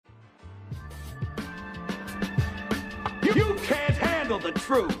the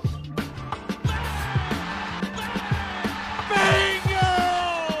truth.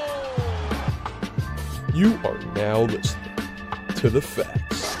 You are now listening to The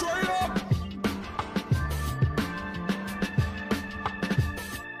Facts.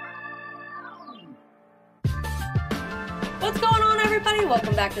 What's going on, everybody?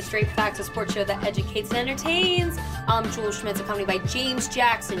 Welcome back to Straight Facts, a sports show that educates and entertains. I'm Jules Schmitz, accompanied by James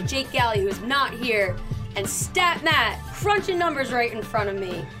Jackson, Jake Galley, who is not here, and Stat Matt, crunching numbers right in front of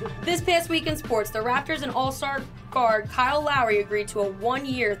me. This past week in sports, the Raptors and All-Star guard Kyle Lowry agreed to a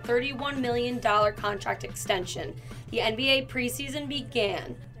one-year, $31 million contract extension. The NBA preseason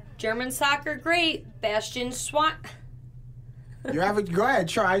began. German soccer great Bastian You have it. Go ahead.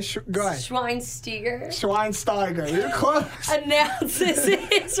 Try. Go ahead. Schweinsteiger You're close. announces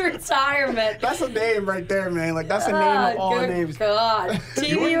his retirement. That's a name right there, man. Like, that's a name of all good names. God.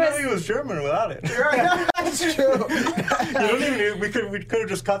 You wouldn't know he was German without it. That's true. We could have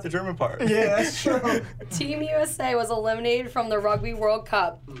just cut the German part. Yeah, that's true. Team USA was eliminated from the Rugby World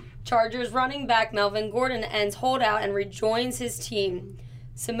Cup. Chargers running back Melvin Gordon ends holdout and rejoins his team.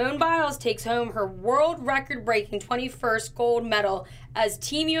 Simone Biles takes home her world record-breaking 21st gold medal as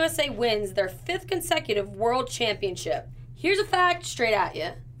Team USA wins their 5th consecutive world championship. Here's a fact straight at you.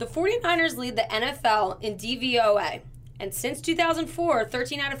 The 49ers lead the NFL in DVOA. And since 2004,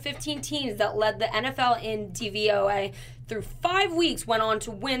 13 out of 15 teams that led the NFL in DVOA through 5 weeks went on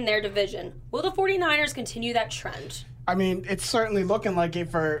to win their division. Will the 49ers continue that trend? I mean, it's certainly looking like it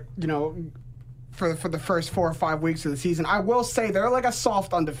for the first 4 or 5 weeks of the season. I will say they're like a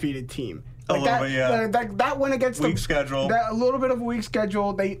soft undefeated team. Like a little bit, yeah. That win against weak schedule. A little bit of a weak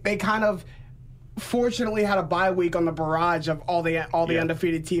schedule. They kind of fortunately had a bye week on the barrage of all the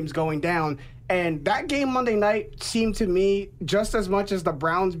undefeated teams going down. And that game Monday night seemed to me just as much as the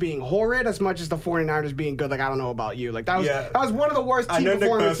Browns being horrid, as much as the 49ers being good. Like, I don't know about you. Like, that was one of the worst team performances. I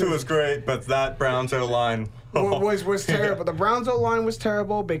know Nick Bosa was great, but that Browns O-line was terrible. The Browns O-line was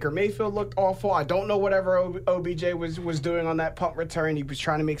terrible. Baker Mayfield looked awful. I don't know whatever OBJ was doing on that punt return. He was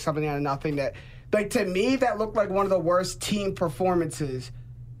trying to make something out of nothing. That, like, to me, that looked like one of the worst team performances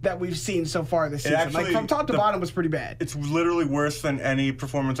that we've seen so far this season. Actually, like, from top to bottom was pretty bad. It's literally worse than any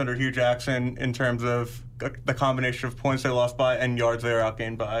performance under Hugh Jackson in terms of the combination of points they lost by and yards they were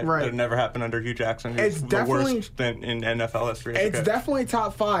outgained by. Right. It never happened under Hugh Jackson. It's the worst in NFL history. It's definitely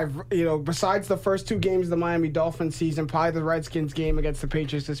top 5. Besides the first 2 games of the Miami Dolphins season, probably the Redskins game against the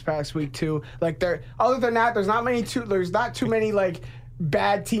Patriots this past week too. Like, other than that, there's not too many like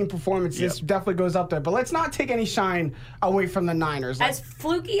bad team performances. Yep. Definitely goes up there. But let's not take any shine away from the Niners. As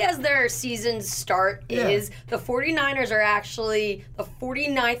fluky as their season start is, the 49ers are actually the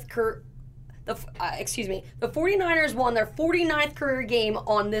 49th the 49ers won their 49th career game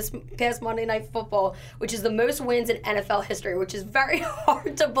on this past Monday Night Football, which is the most wins in NFL history, which is very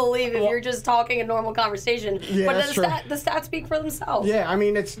hard to believe if you're just talking a normal conversation. Yeah, but that's true. The stats speak for themselves. Yeah, I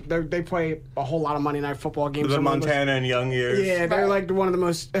mean, they play a whole lot of Monday Night Football games. The Montana and Young years. Yeah, they're like one of the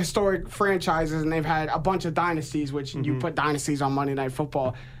most historic franchises, and they've had a bunch of dynasties, which you put dynasties on Monday Night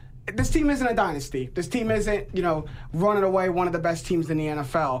Football. This team isn't a dynasty. This team isn't, running away one of the best teams in the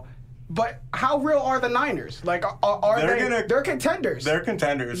NFL. But how real are the Niners? Like, they're contenders. They're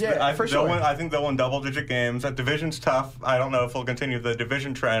contenders. Yeah, for sure. I think they'll win double-digit games. That division's tough. I don't know if they'll continue the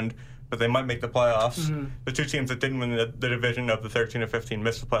division trend, but they might make the playoffs. Mm-hmm. The 2 teams that didn't win the division of the 13 and 15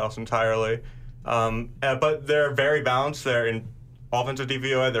 missed the playoffs entirely. But they're very balanced. They're in offensive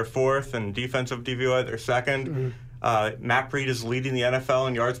DVOA, they're 4th, and defensive DVOA, they're 2nd. Mm-hmm. Matt Breed is leading the NFL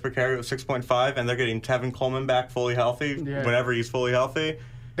in yards per carry with 6.5, and they're getting Tevin Coleman back fully healthy whenever he's fully healthy.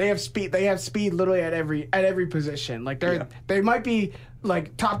 They have speed. They have speed literally at every position. Like they might be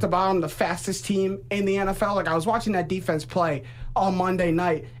like top to bottom the fastest team in the NFL. Like, I was watching that defense play on Monday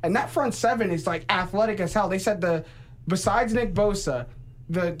night, and that front 7 is like athletic as hell. They said besides Nick Bosa,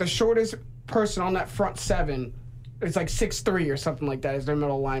 the shortest person on that front 7 is like 6'3" or something like that as their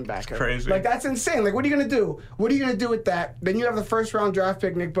middle linebacker. It's crazy. Like, that's insane. Like, what are you gonna do? What are you gonna do with that? Then you have the first round draft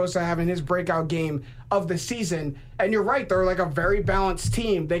pick, Nick Bosa, having his breakout game of the season. And you're right, they're like a very balanced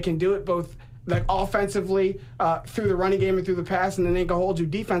team. They can do it both like offensively through the running game and through the pass, and then they can hold you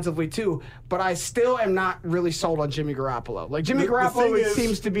defensively too. But I still am not really sold on Jimmy Garoppolo. Like, Jimmy Garoppolo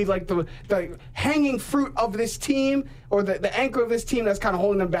seems to be like the hanging fruit of this team, or the anchor of this team that's kind of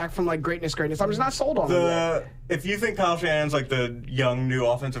holding them back from like greatness. I'm just not sold on him yet. If you think Kyle Shanahan's like the young new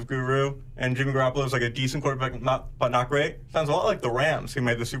offensive guru, and Jimmy Garoppolo is like a decent quarterback, but not great, sounds a lot like the Rams who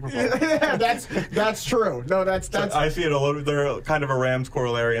made the Super Bowl. Yeah, that's true. No, that's. So I see it a little. They're kind of a Rams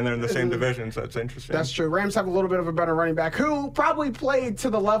corollary, and they're in the same division, so it's interesting. That's true. Rams have a little bit of a better running back who probably played to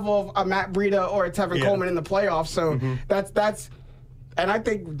the level of a Matt Breida or a Tevin Coleman in the playoffs. So that's And I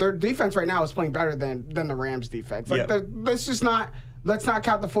think their defense right now is playing better than the Rams' defense. Like, Yeah. let's not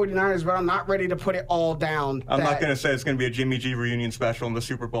count the 49ers, but I'm not ready to put it all down. I'm not going to say it's going to be a Jimmy G reunion special in the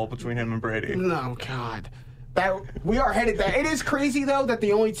Super Bowl between him and Brady. No, God. We are headed there. It is crazy, though, that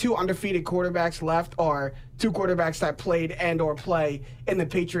the only two undefeated quarterbacks left are two quarterbacks that played and or play in the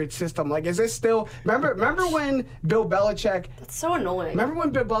Patriots system. Like, is this still... Remember when Bill Belichick... It's so annoying. Remember when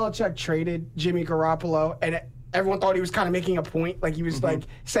Bill Belichick traded Jimmy Garoppolo and everyone thought he was kind of making a point? Like, he was like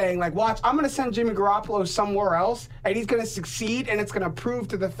saying, like, watch, I'm going to send Jimmy Garoppolo somewhere else and he's going to succeed and it's going to prove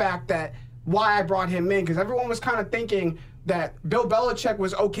to the fact that why I brought him in. Because everyone was kind of thinking that Bill Belichick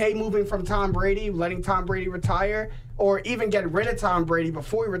was okay moving from Tom Brady, letting Tom Brady retire, or even get rid of Tom Brady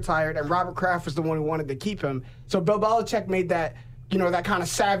before he retired, and Robert Kraft was the one who wanted to keep him. So Bill Belichick made that, that kind of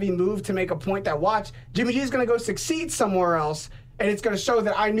savvy move to make a point that, watch, Jimmy G is going to go succeed somewhere else, and it's going to show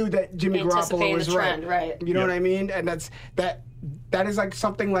that I knew that Jimmy Garoppolo was the trend, right. You know what I mean? And that is like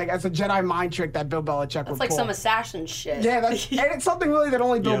something like as a Jedi mind trick that Bill Belichick would pull. It's like some assassin shit. Yeah, and it's something really that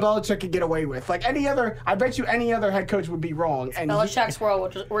only Bill Belichick could get away with. Like I bet you any other head coach would be wrong. And Belichick's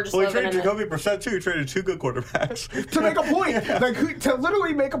world, we're just Well, he living traded in it. Jacoby Brissett, too. He traded two good quarterbacks. to make a point, like to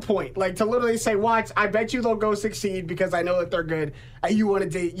literally make a point, like to literally say, "Watch, I bet you they'll go succeed because I know that they're good." And you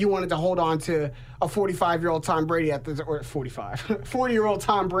wanted to hold on to a 45-year-old Tom Brady or 40-year-old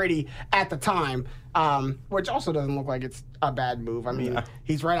Tom Brady at the time, which also doesn't look like it's a bad move. I mean,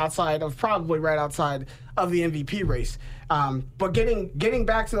 he's probably right outside of the MVP race. But getting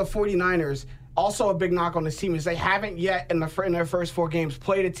back to the 49ers. Also, a big knock on this team is they haven't yet in their first 4 games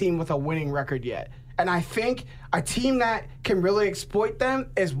played a team with a winning record yet. And I think a team that can really exploit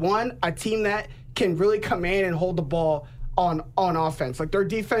them is a team that can really command and hold the ball on offense. Like their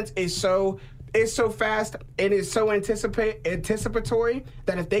defense is so fast, it is so anticipatory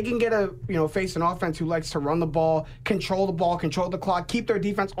that if they can face an offense who likes to run the ball, control the clock, keep their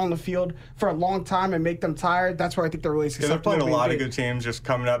defense on the field for a long time and make them tired, that's where I think they're really successful. They're playing a lot of good teams just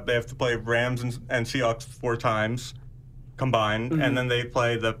coming up. They have to play Rams and Seahawks 4 times combined, and then they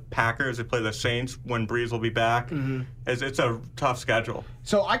play the Packers, they play the Saints when Breeze will be back. It's a tough schedule.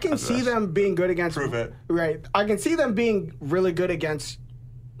 So I can see them being good against... Prove it. Right. I can see them being really good against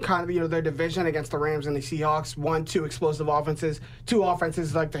kind of their division against the Rams and the Seahawks. 1, 2 explosive offenses. 2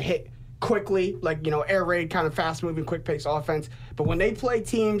 offenses like to hit quickly, like air raid, kind of fast moving, quick pace offense. But when they play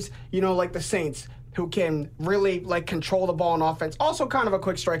teams, like the Saints, who can really control the ball on offense, also kind of a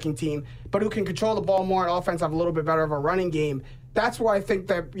quick striking team, but who can control the ball more on offense, have a little bit better of a running game. That's where I think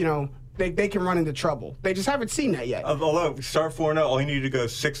that they can run into trouble. They just haven't seen that yet. Although if you start 4-0, all you need to go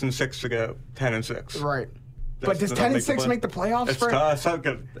 6-6 to go 10-6. Right. But does 10-6 make the playoffs? It's tough.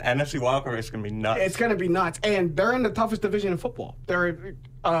 NFC wildcard race is going to be nuts. It's going to be nuts. And they're in the toughest division in football. They're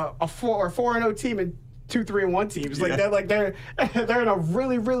a 4-0 team and 2-3-1 teams. They're in a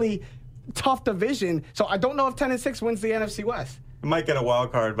really, really tough division. So I don't know if 10-6 wins the NFC West. It might get a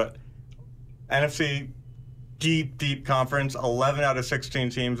wild card, but NFC deep conference. 11 out of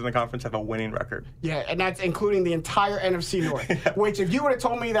 16 teams in the conference have a winning record. Yeah, and that's including the entire NFC North. Which, if you would have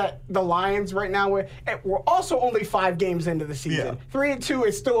told me that the Lions right now were also only 5 games into the season. 3-2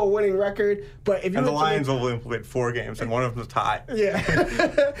 is still a winning record, but if you and the Lions will only play 4 games, and one of them is a tie. Yeah,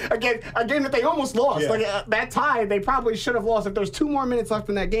 a game that they almost lost. Yeah. That tie, they probably should have lost. If there's 2 more minutes left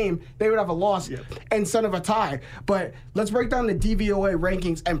in that game, they would have a loss instead of a tie. But let's break down the DVOA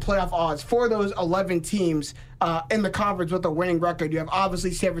rankings and playoff odds for those 11 teams. In the conference with a winning record. You have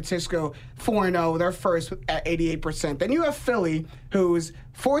obviously San Francisco 4-0, they're first at 88%. Then you have Philly, who's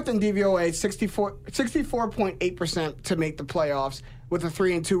 4th in DVOA, 64.8% to make the playoffs with a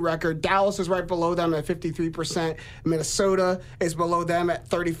 3-2 record. Dallas is right below them at 53%. Minnesota is below them at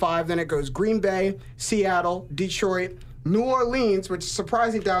 35%. Then it goes Green Bay, Seattle, Detroit, New Orleans, which is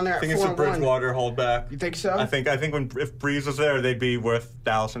surprising down there at 4-1. I think it's a Bridgewater holdback. You think so? I think if Breeze was there, they'd be with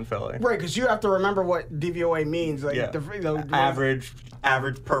Dallas and Philly. Right, because you have to remember what DVOA means. Average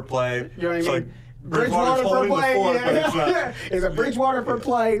per play. You know what I mean? Like, Bridgewater per play. It's a Bridgewater per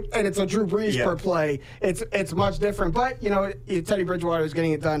play, and it's a Drew Brees per play. It's much different, but Teddy Bridgewater is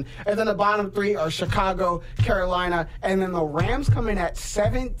getting it done. And then the bottom 3 are Chicago, Carolina, and then the Rams come in at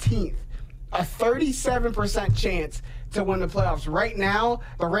 17th, a 37% chance to win the playoffs. Right now,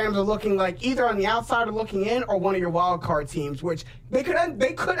 the Rams are looking like either on the outside or looking in, or one of your wild card teams, which they could end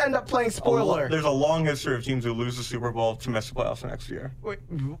up playing spoiler. There's a long history of teams who lose the Super Bowl to miss the playoffs next year.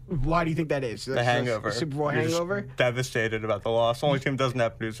 Why do you think that is? The hangover. Super Bowl hangover? Just devastated about the loss. Only team doesn't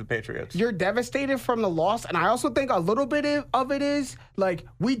happen to is the Patriots. You're devastated from the loss, and I also think a little bit of it is,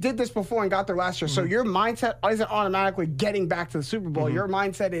 we did this before and got there last year, so your mindset isn't automatically getting back to the Super Bowl. Your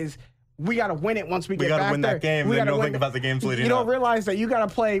mindset is, we got to win it once we get back there. We got to win that game, then you don't think about the games leading up. You don't realize that you got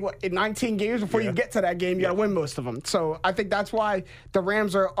to play in 19 games before you get to that game. You got to win most of them. So I think that's why the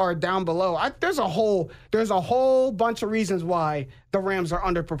Rams are down below. There's a whole bunch of reasons why the Rams are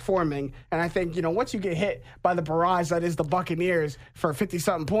underperforming. And I think, once you get hit by the barrage that is the Buccaneers for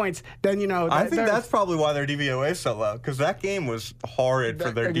 50-something points, then, I think that's probably why their DVOA is so low, because that game was horrid for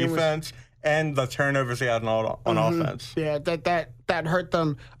their defense. And the turnovers they had on offense. Yeah, that hurt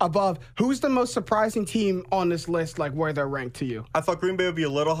them above. Who's the most surprising team on this list, like where they're ranked to you? I thought Green Bay would be a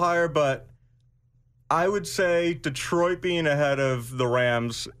little higher, but I would say Detroit being ahead of the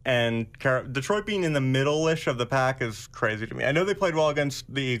Rams and Detroit being in the middle-ish of the pack is crazy to me. I know they played well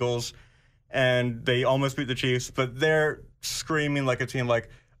against the Eagles, and they almost beat the Chiefs, but they're screaming like a team like,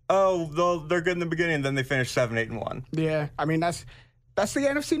 oh, they're good in the beginning, and then they finish 7-8-1. Yeah, I mean, that's the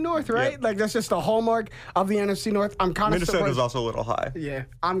NFC North, right? Yep. Like that's just the hallmark of the NFC North. I'm kind of Minnesota's also a little high. Yeah,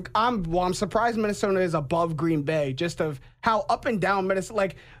 I'm surprised Minnesota is above Green Bay, just of how up and down Minnesota.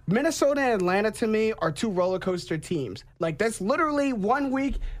 Like Minnesota and Atlanta to me are two roller coaster teams. Like that's literally 1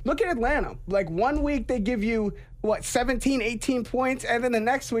 week. Look at Atlanta. Like 1 week they give you 17, 18 points, and then the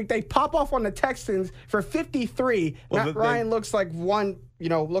next week they pop off on the Texans for 53. Well, Ryan looks like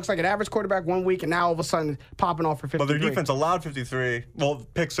looks like an average quarterback 1 week, and now all of a sudden popping off for 53. Well, their defense allowed 53. Well,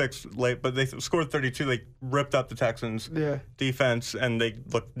 pick six late, but they scored 32. They ripped up the Texans' defense, and they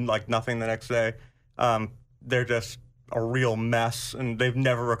looked like nothing the next day. They're just a real mess, and they've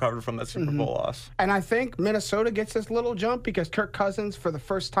never recovered from that Super Bowl loss. And I think Minnesota gets this little jump because Kirk Cousins, for the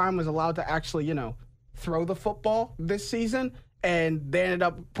first time, was allowed to actually, throw the football this season, and they ended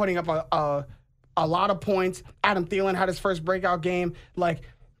up putting up a lot of points. Adam Thielen had his first breakout game. Like,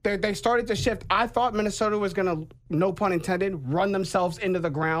 they started to shift. I thought Minnesota was going to, no pun intended, run themselves into the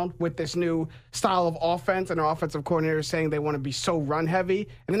ground with this new style of offense, and their offensive coordinator saying they want to be so run-heavy.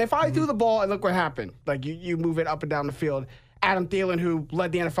 And then if I threw the ball, and look what happened. Like, you move it up and down the field. Adam Thielen, who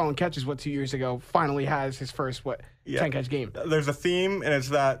led the NFL in catches, 2 years ago, finally has his first, 10-catch game. There's a theme, and it's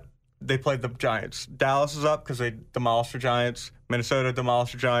that they played the Giants. Dallas is up because they demolished the Giants. Minnesota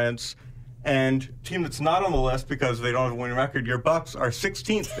demolished the Giants. And team that's not on the list because they don't have a winning record, your Bucks are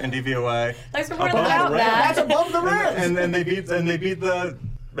 16th in DVOA. Thanks for pointing that out, Matt. That's above the Rams.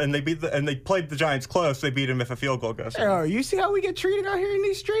 And they played the Giants close. They beat them if a field goal goes in. Oh, you see how we get treated out here in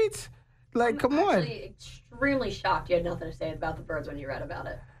these streets? Like, come on. I'm actually extremely shocked you had nothing to say about the Birds when you read about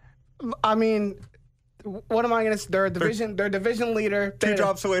it. I mean, what am I going to say? They're a division leader. Two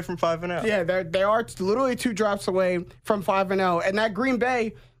drops away from 5-0. Yeah, they are literally 2 drops away from 5-0. And that Green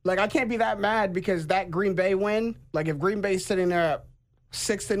Bay, like, I can't be that mad because that Green Bay win, like, if Green Bay's sitting there at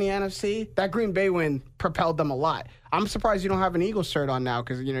 6th in the NFC, that Green Bay win propelled them a lot. I'm surprised you don't have an Eagles shirt on now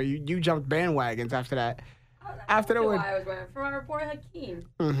because, you jumped bandwagons after that. After that, I was wearing from our reporter Hakeem.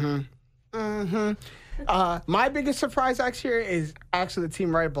 My biggest surprise actually is actually the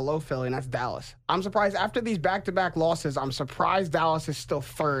team right below Philly, and that's Dallas. I'm surprised after these back-to-back losses. I'm surprised Dallas is still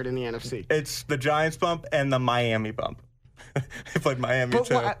 3rd in the NFC. It's the Giants bump and the Miami bump. They played Miami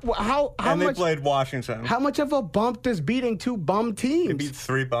too. And they played Washington. How much of a bump does beating 2 bum teams? They beat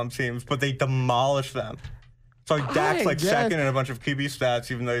 3 bum teams, but they demolished them. So Dak's second in a bunch of QB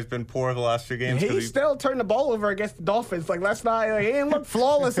stats, even though he's been poor the last 2 games. He still turned the ball over against the Dolphins. Like, he didn't look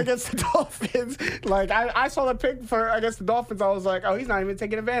flawless against the Dolphins. Like, I saw the pick against the Dolphins. I was like, oh, he's not even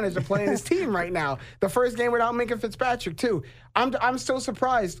taking advantage of playing his team right now. The first game without Minka Fitzpatrick, too. I'm still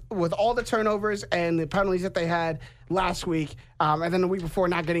surprised with all the turnovers and the penalties that they had last week, and then the week before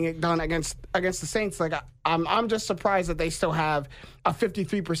not getting it done against the Saints. Like, I'm just surprised that they still have a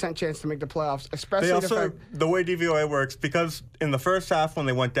 53% chance to make the playoffs, especially the way DVOA works, because in the first half when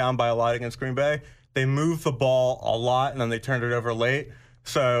they went down by a lot against Green Bay, they moved the ball a lot and then they turned it over late.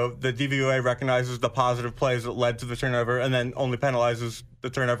 So the DVOA recognizes the positive plays that led to the turnover and then only penalizes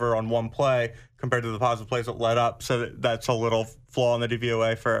the turnover on 1 play compared to the positive plays that led up. So that's a little flaw in the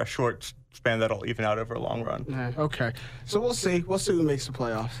DVOA for a short span that'll even out over a long run. Okay. So we'll see. We'll see who makes the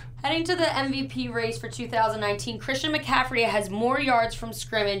playoffs. Heading to the MVP race for 2019, Christian McCaffrey has more yards from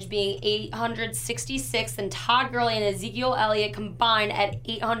scrimmage, being 866, than Todd Gurley and Ezekiel Elliott combined at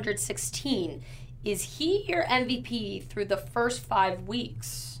 816. Is he your MVP through the first 5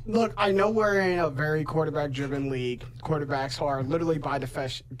 weeks? Look, I know we're in a very quarterback-driven league. Quarterbacks are literally,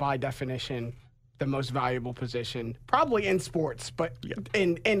 by definition, the most valuable position, probably in sports, but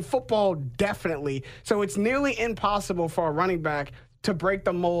in football, definitely. So it's nearly impossible for a running back to break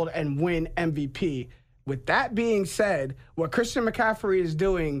the mold and win MVP. With that being said, what Christian McCaffrey is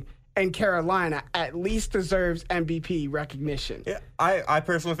doing in Carolina at least deserves MVP recognition. Yeah, I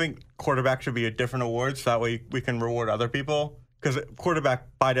personally think quarterback should be a different award, so that way we can reward other people. because quarterback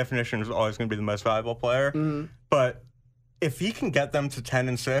by definition is always going to be the most valuable player. But if he can get them to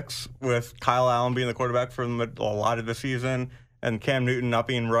 10-6 with Kyle Allen being the quarterback for them a lot of the season and Cam Newton not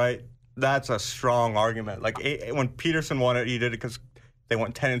being right, that's a strong argument. Like when Peterson won it, he did it because they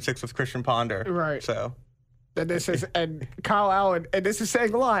went 10-6 with Christian Ponder. Right. So. And Kyle Allen, and this is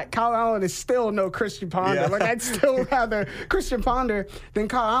saying a lot. Kyle Allen is still no Christian Ponder. Yeah. Like I'd still rather Christian Ponder than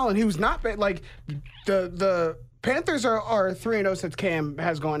Kyle Allen, who's not been like the Panthers are 3-0 since Cam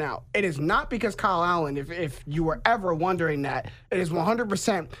has gone out. It is not because Kyle Allen, if you were ever wondering that, it is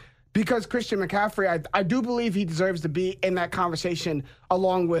 100% because Christian McCaffrey. I do believe he deserves to be in that conversation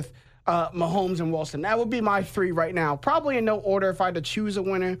along with Mahomes and Wilson. That would be my three right now. Probably in no order. If I had to choose a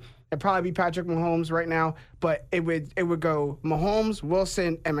winner, it'd probably be Patrick Mahomes right now. But it would go Mahomes,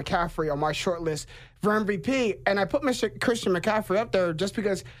 Wilson, and McCaffrey on my short list for MVP. And I put Christian McCaffrey up there just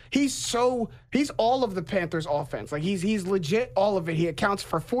because he's all of the Panthers' offense. Like he's legit all of it. He accounts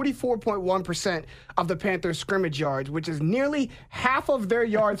for 44.1% of the Panthers' scrimmage yards, which is nearly half of their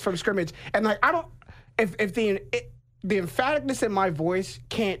yards from scrimmage. And like if the emphaticness in my voice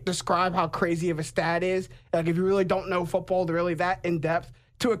can't describe how crazy of a stat is. Like if you really don't know football, they're really that in depth.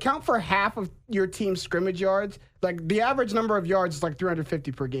 To account for half of your team's scrimmage yards, like the average number of yards is like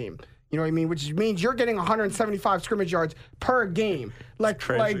 350 per game. You know what I mean? Which means you're getting 175 scrimmage yards per game. Like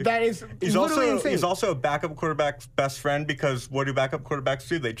that is literally insane. He's also a backup quarterback's best friend because what do backup quarterbacks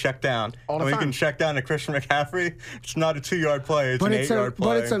do? They check down. All the when time. you can check down to Christian McCaffrey, it's not a 2-yard play, it's an 8-yard play.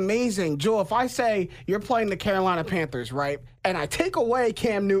 But it's amazing. Joel, if I say you're playing the Carolina Panthers, right, and I take away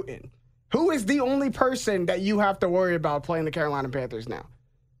Cam Newton, who is the only person that you have to worry about playing the Carolina Panthers now?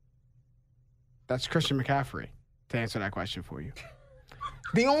 That's Christian McCaffrey, to answer that question for you.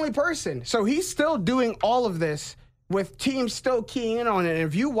 The only person. So he's still doing all of this with teams still keying in on it. And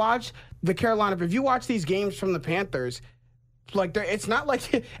if you watch these games from the Panthers, like it's not like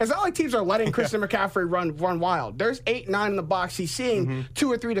teams are letting Christian McCaffrey run wild. There's 8, 9 in the box. He's seeing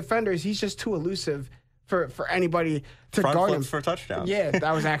 2 or 3 defenders. He's just too elusive for anybody to Front guard him flips for touchdowns. Yeah,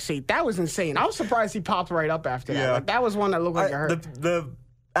 that was insane. I was surprised he popped right up after that. Yeah. Like, that was one that looked like it hurt. The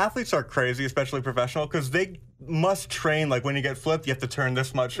athletes are crazy, especially professional, because they must train. Like when you get flipped, you have to turn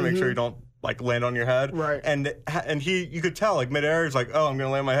this much to make sure you don't like land on your head. Right. And you could tell like midair, he's like, oh, I'm gonna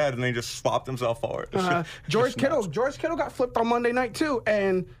land my head, and then he just swapped himself forward. George Kittle got flipped on Monday night too,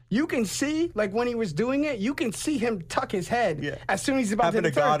 and you can see like when he was doing it, you can see him tuck his head as soon as he's about to hit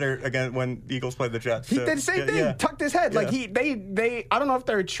the turn. Happened to Goddard again when the Eagles played the Jets. He did the same thing. Tucked his head. Like Yeah. they I don't know if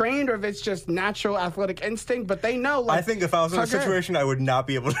they're trained or if it's just natural athletic instinct, but they know. Like, I think if I was in a tuck your head. situation, I would not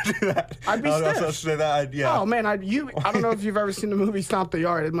be able to do that. I'd be I would stiff. also say that. Oh man, I don't know if you've ever seen the movie Stomp the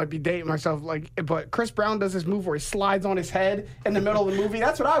Yard. It might be dating myself, but Chris Brown does this move where he slides on his head in the middle of the movie.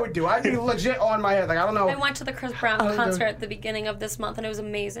 That's what I would do. I'd be legit on my head. Like I don't know. I went to the Chris Brown concert at the beginning of this month, and it was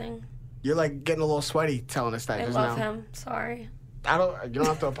amazing. You're like getting a little sweaty telling us that. I just love now. him. Sorry. You don't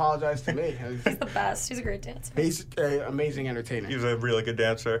have to apologize to me. He's the best. He's a great dancer. He's an amazing entertainer. He's a really good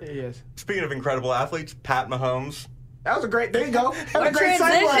dancer. He is. Speaking of incredible athletes, Pat Mahomes. That was a great. There you go. That was a great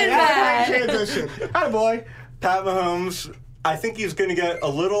transition, segue. That was a Matt. great transition. Attaboy. Pat Mahomes, I think he's going to get a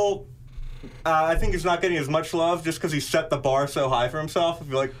little. I think he's not getting as much love just because he set the bar so high for himself. I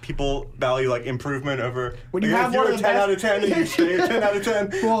feel like people value like improvement over. When you like, have if you're one a of the 10 best- out of 10 and you stay at 10 out of 10,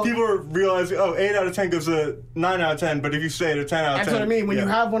 Well- people are realizing, 8 out of 10 goes to 9 out of 10. But if you stay at a 10 out of 10, That's what I mean. When you yeah.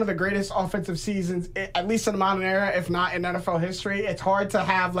 have one of the greatest offensive seasons, at least in the modern era, if not in NFL history, it's hard to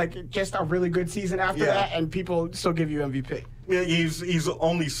have like just a really good season after Yeah. that, and people still give you MVP. Yeah, he's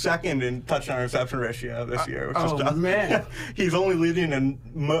only second in touchdown reception ratio this year, which is tough. Man. He's only leading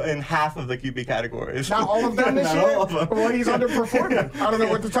in half of the QB categories. Not all of them this Not year. all of them. Well, he's underperforming. I don't know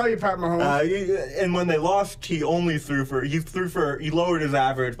what to tell you, Pat Mahomes. And when they lost, he lowered his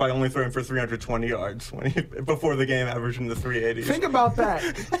average by only throwing for 320 yards before the game, averaging the 380s. Think about that.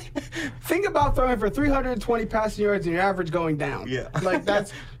 Think about throwing for 320 passing yards and your average going down. Yeah. Like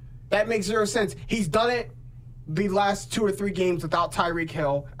that makes zero sense. He's done it the last 2 or 3 games without Tyreek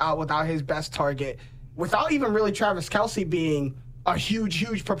Hill, without his best target, without even really Travis Kelce being a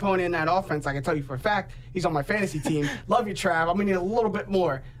huge proponent in that offense. I can tell you for a fact, he's on my fantasy team. Love you, Trav. I'm gonna need a little bit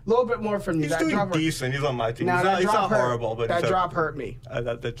more from you. He's That doing drop hurt- decent. He's on my team. Now, he's that not drop hurt. horrible, but that he's drop hurt me. I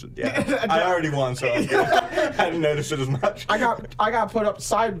already won, so I didn't notice it as much. I got put up.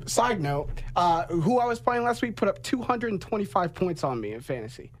 Side note, who I was playing last week put up 225 points on me in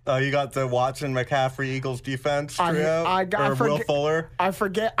fantasy. You got the Watson, McCaffrey, Eagles defense trio. I Will Fuller. I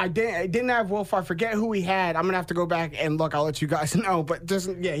forget. I didn't have Wolf. I forget who he had. I'm gonna have to go back and look. I'll let you guys know. But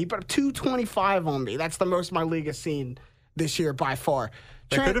he put up 225 on me. That's the most my league has seen this year by far.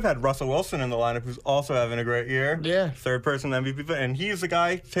 They could have had Russell Wilson in the lineup, who's also having a great year. Yeah. Third person MVP. And he's the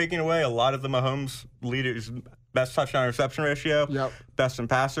guy taking away a lot of the Mahomes leaders. Best touchdown reception ratio, Yep. best in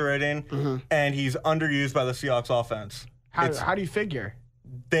passer rating, and he's underused by the Seahawks offense. How do you figure?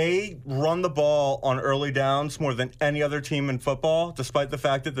 They run the ball on early downs more than any other team in football, despite the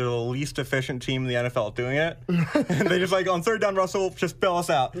fact that they're the least efficient team in the NFL at doing it. And they just on third down, Russell, just bail us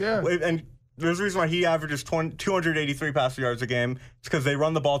out. Yeah. And there's a reason why he averages 283 passing yards a game. It's because they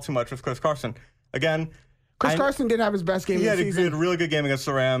run the ball too much with Chris Carson. Again, Chris Carson did have his best game of the season. He had a really good game against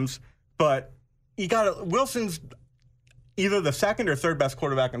the Rams, but Wilson's either the second or third best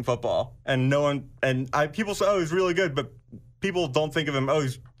quarterback in football, and people say, oh, he's really good, but people don't think of him. Oh,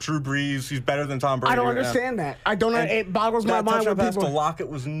 he's Drew Brees. He's better than Tom Brady. I don't understand that. I don't. It boggles my mind when touchdown pass people. to Lockett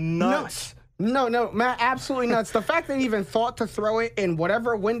was nuts. No, Matt, absolutely nuts. The fact that he even thought to throw it in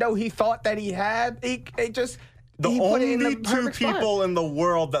whatever window he thought that he had, he put it in only the two perfect spot. people in the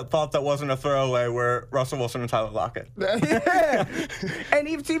world that thought that wasn't a throwaway were Russell Wilson and Tyler Lockett. Yeah. And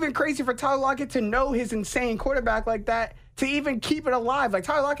it's even crazy for Tyler Lockett to know his insane quarterback like that, to even keep it alive. Like,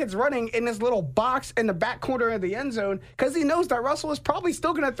 Tyler Lockett's running in this little box in the back corner of the end zone because he knows that Russell is probably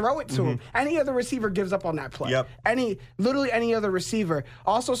still going to throw it to him. Any other receiver gives up on that play. Yep. Literally any other receiver.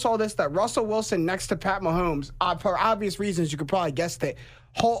 Also saw this, that Russell Wilson next to Pat Mahomes, for obvious reasons, you could probably guess it,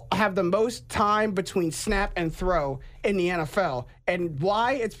 have the most time between snap and throw in the NFL. And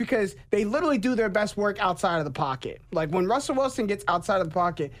why? It's because they literally do their best work outside of the pocket. Like, when Russell Wilson gets outside of the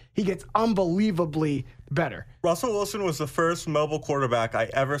pocket, he gets unbelievably better. Russell Wilson was the first mobile quarterback I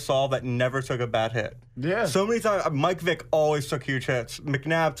ever saw that never took a bad hit. Yeah. So many times, Mike Vick always took huge hits.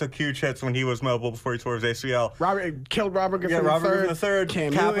 McNabb took huge hits when he was mobile before he tore his ACL. Killed Robert Griffin Robert Griffin III.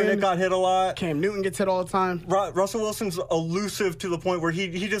 Cam Kaepernick Newton got hit a lot. Cam Newton gets hit all the time. Russell Wilson's elusive to the point where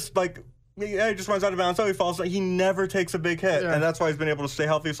he just he just runs out of bounds. So he falls. He never takes a big hit, and that's why he's been able to stay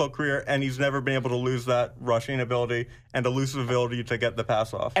healthy his whole career. And he's never been able to lose that rushing ability and elusive ability to get the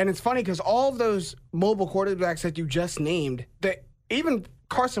pass off. And it's funny because all of those mobile quarterbacks that you just named, that even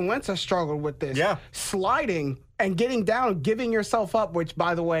Carson Wentz has struggled with this. Yeah. Sliding and getting down, giving yourself up, which,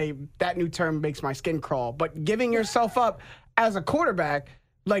 by the way, that new term makes my skin crawl. But giving yourself up as a quarterback.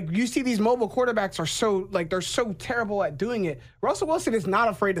 Like, you see these mobile quarterbacks are so, they're so terrible at doing it. Russell Wilson is not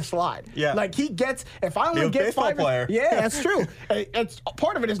afraid to slide. Yeah. Like, he gets, if I only get baseball 5... player. Yeah, that's true. It's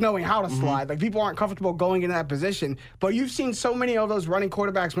part of it is knowing how to slide. Like, people aren't comfortable going in that position. But you've seen so many of those running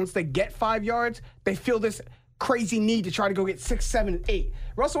quarterbacks, once they get 5 yards, they feel this crazy need to try to go get 6, 7, and 8.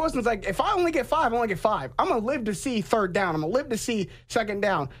 Russell Wilson's like, if I only get 5, I only get 5. I'm going to live to see third down. I'm going to live to see second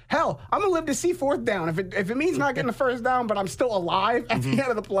down. Hell, I'm going to live to see fourth down. If it means not getting the first down, but I'm still alive at the end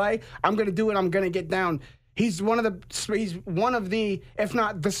of the play, I'm going to do it. I'm going to get down. He's one of the, if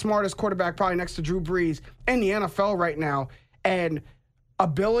not the smartest quarterback, probably next to Drew Brees in the NFL right now. And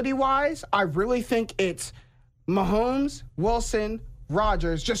ability-wise, I really think it's Mahomes, Wilson,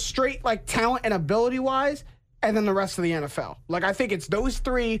 Rodgers, just straight talent and ability-wise, and then the rest of the NFL. I think it's those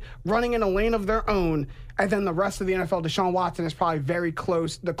three running in a lane of their own, and then the rest of the NFL. Deshaun Watson is probably very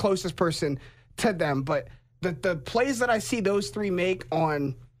close, the closest person to them. But the plays that I see those three make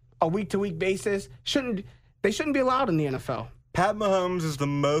on a week-to-week basis shouldn't be allowed in the NFL. Pat Mahomes is the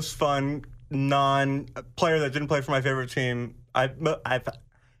most fun non-player that didn't play for my favorite team.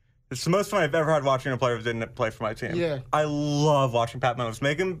 It's the most fun I've ever had watching a player that didn't play for my team. Yeah. I love watching Pat Mahomes.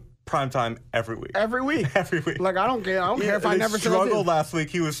 Make him primetime every week. Every week. Every week. I don't care. I don't care if I never struggled last week.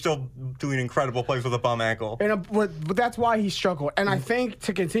 He was still doing incredible plays with a bum ankle. But that's why he struggled. And I think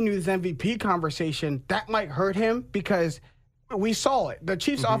to continue this MVP conversation, that might hurt him because we saw it. The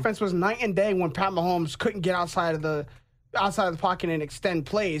Chiefs' offense was night and day when Pat Mahomes couldn't get outside of the pocket and extend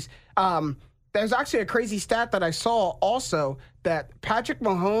plays. There's actually a crazy stat that I saw also that Patrick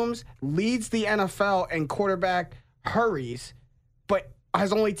Mahomes leads the NFL in quarterback hurries, but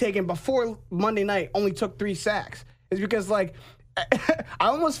has only taken, before Monday night, only took 3 sacks. It's because, I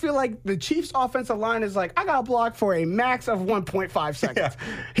almost feel like the Chiefs' offensive line is I got to block for a max of 1.5 seconds.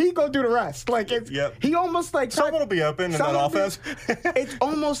 Yeah. He go do the rest. He almost someone will be open in that offense. It's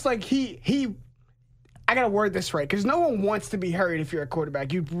almost like he I got to word this right, because no one wants to be hurried if you're a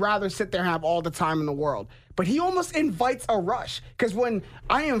quarterback. You'd rather sit there and have all the time in the world. But he almost invites a rush, because when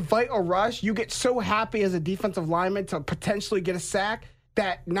I invite a rush, you get so happy as a defensive lineman to potentially get a sack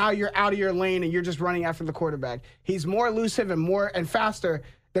that now you're out of your lane and you're just running after the quarterback. He's more elusive and faster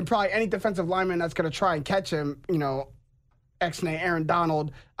than probably any defensive lineman that's going to try and catch him, ex-nay Aaron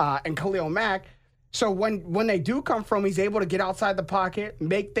Donald and Khalil Mack. So when they do come from, he's able to get outside the pocket,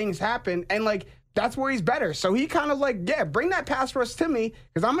 make things happen, and that's where he's better. So he kind of bring that pass rush to me,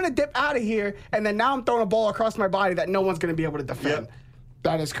 because I'm going to dip out of here, and then now I'm throwing a ball across my body that no one's going to be able to defend. Yep.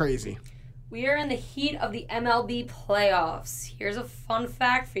 That is crazy. We are in the heat of the MLB playoffs. Here's a fun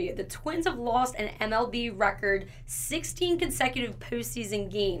fact for you. The Twins have lost an MLB record 16 consecutive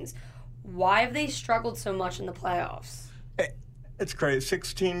postseason games. Why have they struggled so much in the playoffs? It's crazy.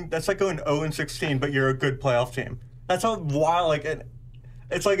 16. That's like going 0-16, but you're a good playoff team. That's how wild.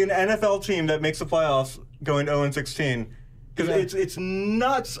 It's like an NFL team that makes the playoffs going 0-16. Because it's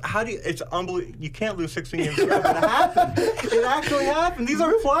nuts. It's unbelievable. You can't lose 16 games. But it happened. It actually happened. These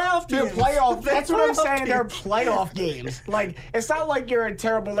are playoff teams. That's what I'm saying. Teams. They're playoff games. Like, it's not like you're a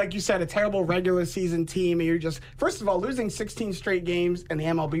terrible, like you said, a terrible regular season team. And you're just, first of all, losing 16 straight games in the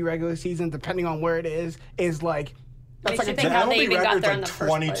MLB regular season, depending on where it is like, that's Makes like you think how they MLB even got record's there in like the first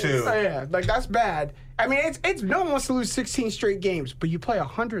 22. place. yeah, like that's bad. I mean, it's no one wants to lose 16 straight games, but you play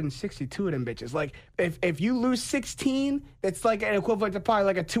 162 of them bitches. Like if you lose 16, it's like an equivalent to probably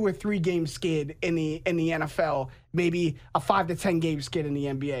like a 2 or 3 game skid in the NFL, maybe a 5 to 10 game skid in the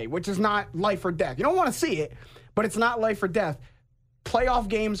NBA, which is not life or death. You don't want to see it, but it's not life or death. Playoff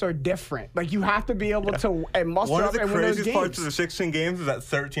games are different. Like you have to be able to muster One up of the and win those craziest games. parts of the 16 games is that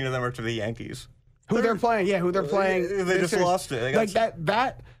 13 of them are to the Yankees. Who they're playing? They just series. lost it. Like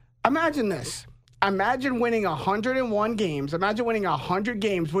that. Imagine this. Imagine winning 101 games. Imagine winning 100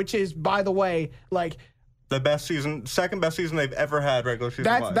 games, which is, by the way, like The best season, second best season they've ever had regular season.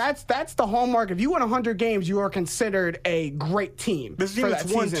 that's the hallmark. If you win 100 games, you are considered a great team. This team for has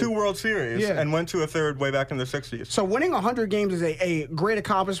that won season. 2 World Series Yeah. and went to a third way back in the 60s. So winning 100 games is a great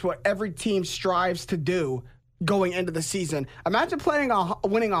accomplishment. What every team strives to do going into the season. Imagine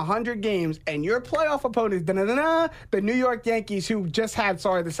winning 100 games and your playoff opponent is the New York Yankees, who just had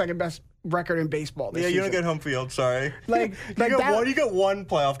the second best record in baseball this Yeah, season. you don't get home field. Sorry. Like you get one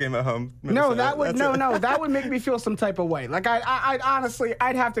playoff game at home. No, Minnesota. that would make me feel some type of way. Like I honestly,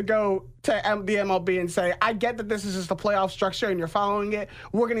 I'd have to go to the MLB and say, I get that this is just a playoff structure and you're following it.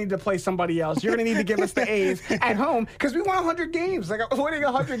 We're gonna need to play somebody else. You're gonna need to give us the A's at home because we won 100 games. Like winning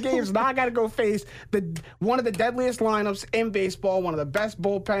 100 games, now I got to go face one of the deadliest lineups in baseball, one of the best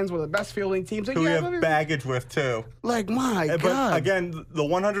bullpens, one of the best fielding teams. Like, Who we have baggage with too. Like my God. But again, the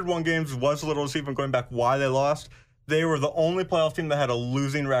 101 games was a little deceiving going back why they lost. They were the only playoff team that had a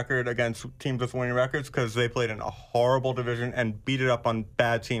losing record against teams with winning records because they played in a horrible division and beat it up on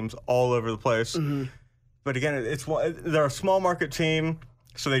bad teams all over the place. Mm-hmm. But again, they're a small market team,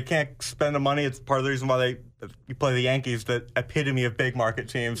 so they can't spend the money. It's part of the reason why you play the Yankees, the epitome of big market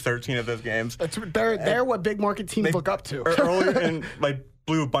teams, 13 of those games. They're what big market teams look up to. Earlier and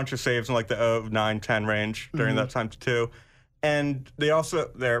blew a bunch of saves in like the 9-10 range during that time too. And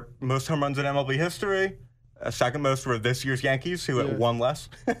their most home runs in MLB history. Second most were this year's Yankees, who had one less.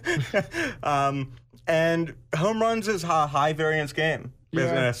 And home runs is a high variance game.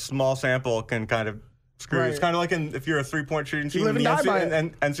 Because in a small sample can kind of screw you. It's kind of like if you're a 3-point shooting team in the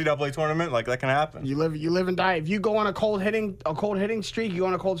NCAA tournament, like that can happen. You live and die. If you go on a cold hitting streak, you go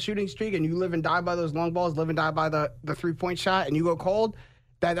on a cold shooting streak, and you live and die by those long balls, live and die by the 3-point shot, and you go cold.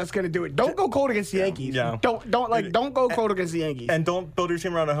 That's gonna do it. Don't go cold against the Yankees. Yeah. Don't go cold against the Yankees. And don't build your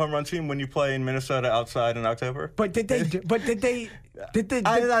team around a home run team when you play in Minnesota outside in October. But did they?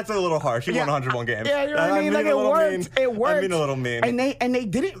 That's a little harsh. You won 101 games. Yeah, you know what I mean. Like it worked. It worked. I mean a little mean. And they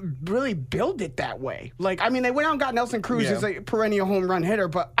didn't really build it that way. Like I mean, they went out and got Nelson Cruz as a perennial home run hitter,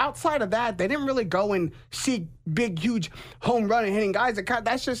 but outside of that, they didn't really go and seek big, huge home run and hitting guys.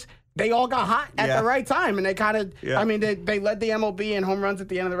 That's just. They all got hot at the right time, and they kind of. Yeah. I mean, they led the MLB in home runs at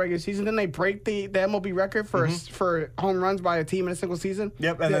the end of the regular season. Then they break the MLB record for home runs by a team in a single season.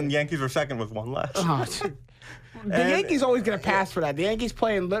 Yep, and then Yankees were second with one less. The Yankees always get a pass for that. The Yankees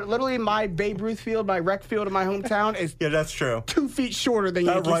playing literally my Babe Ruth field, my rec field in my hometown is. Yeah, that's true. 2 feet shorter than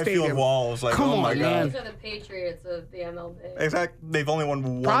that Yankee right Stadium. Field wall is like, Come oh my on, god. man. These are the Patriots of the MLB. Exactly. They've only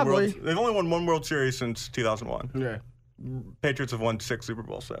won one World Series since 2001. Yeah. Patriots have won 6 Super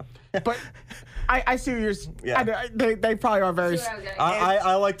Bowls, so. But I see what you're. Yeah. They probably are very.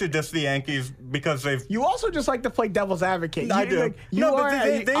 I like to diss the Yankees because they've. You also just like to play devil's advocate. I do. Like,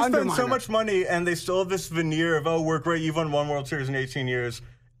 But they spend so much money and they still have this veneer of, we're great. You've won 1 World Series in 18 years.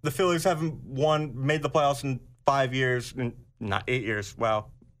 The Phillies haven't made the playoffs in 5 years, not 8 years.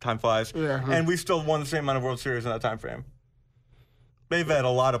 Wow, time flies. Yeah. And we still won the same amount of World Series in that time frame. They've had a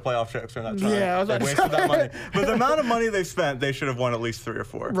lot of playoff checks in that time. Yeah, I was they about to wasted say. that money. But the amount of money they've spent, they should have won at least 3 or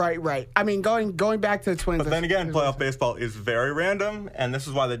 4. Right. I mean, going back to the Twins. But then again, playoff baseball is very random, and this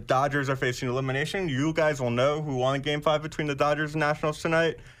is why the Dodgers are facing elimination. You guys will know who won Game 5 between the Dodgers and Nationals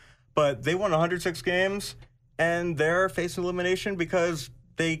tonight. But they won 106 games, and they're facing elimination because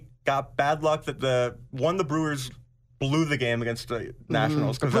they got bad luck that the Brewers blew the game against the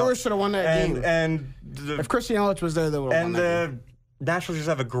Nationals. The Brewers should have won that game. And if Christian Yelich was there, they would have won that game. Nationals just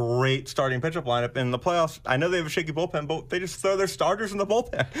have a great starting pitchup lineup. In the playoffs, I know they have a shaky bullpen, but they just throw their starters in the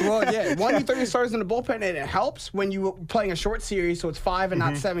bullpen. Well, yeah, one, you throw your starters in the bullpen, and it helps when you're playing a short series, so it's 5 and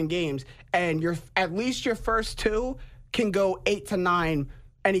not 7 games, and at least your first 2 can go 8 to 9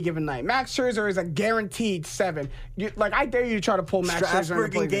 any given night. Max Scherzer is a guaranteed 7. I dare you to try to pull Max Scherzer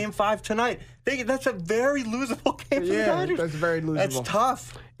Strasburg in Game 5 tonight. That's a very losable game for the Dodgers. That's very losable. That's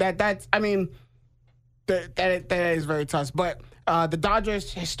tough. That is very tough. But the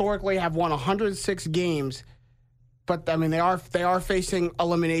Dodgers historically have won 106 games, but I mean they are facing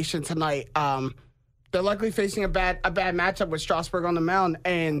elimination tonight. They're likely facing a bad matchup with Strasburg on the mound.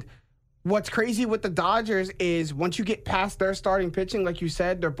 And what's crazy with the Dodgers is once you get past their starting pitching, like you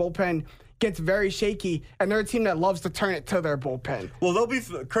said, their bullpen gets very shaky, and they're a team that loves to turn it to their bullpen. Well,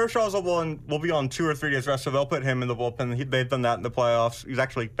 Kershaw's will be on 2 or 3 days rest, so they'll put him in the bullpen. They've done that in the playoffs. He's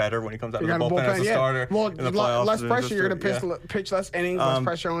actually better when he comes out of the bullpen as a starter. Well, in the playoffs. Less pressure. You're going to pitch less innings, less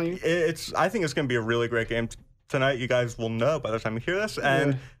pressure on you. I think it's going to be a really great game tonight. You guys will know by the time you hear this.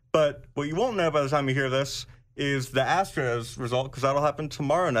 But what you won't know by the time you hear this is the Astros result, because that'll happen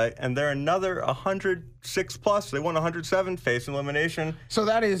tomorrow night, and they're another 106 plus. They won 107, facing elimination. So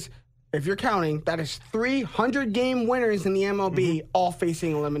that is, if you're counting, that is 300-game winners in the MLB all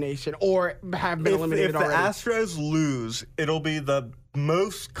facing elimination or have been eliminated already. If the Astros lose, it'll be the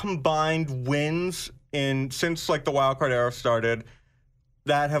most combined wins since the wild card era started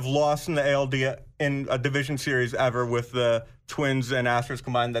that have lost in the ALD in a division series ever, with the Twins and Astros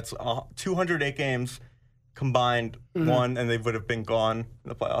combined. That's 208 games combined won, and they would have been gone in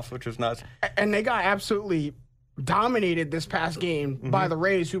the playoffs, which is nuts. And they got absolutely dominated this past game by the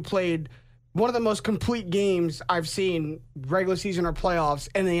Rays, who played one of the most complete games I've seen, regular season or playoffs,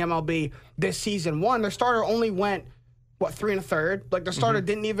 in the MLB this season. Their starter only went 3 1/3. The starter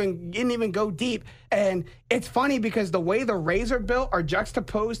didn't even go deep. And it's funny because the way the Rays are built are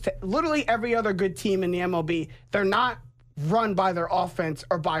juxtaposed to literally every other good team in the MLB. They're not run by their offense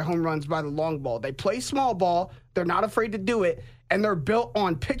or by home runs by the long ball. They play small ball. They're not afraid to do it. And they're built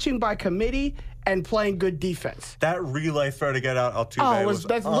on pitching by committee and playing good defense. That relay throw to get out Altuve was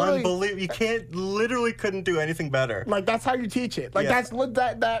unbelievable. You couldn't do anything better. That's how you teach it. That's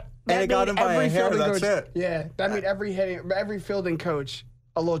that and it got him by a hair. That's it. Yeah, that made every fielding coach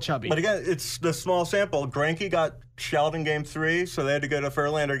a little chubby. But again, it's the small sample. Greinke got shelled in Game 3, so they had to go to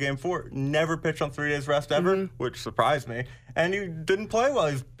Verlander Game 4. Never pitched on 3 days rest ever, which surprised me. And he didn't play well.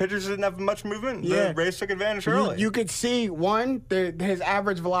 His pitchers didn't have much movement. The Rays took advantage early. You could see, his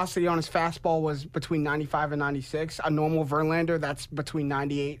average velocity on his fastball was between 95 and 96. A normal Verlander, that's between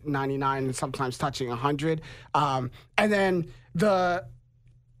 98 and 99 and sometimes touching 100. And then the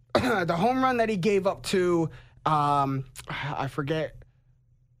home run that he gave up to, I forget,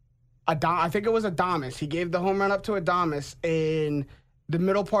 I think it was Adames. He gave the home run up to Adames in the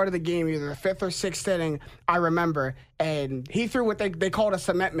middle part of the game, either the 5th or 6th inning, I remember. And he threw what they called a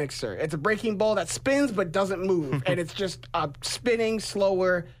cement mixer. It's a breaking ball that spins but doesn't move. And it's just a spinning,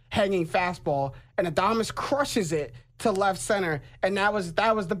 slower, hanging fastball. And Adames crushes it to left center. And that was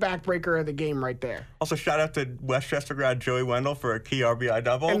the backbreaker of the game right there. Also, shout out to Westchester grad Joey Wendell for a key RBI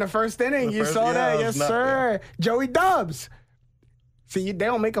double. In the first inning, you saw that? Yes, sir. Yeah. Joey Dubs. See, they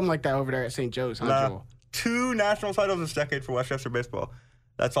don't make them like that over there at St. Joe's, huh, Joel? 2 national titles this decade for Westchester baseball.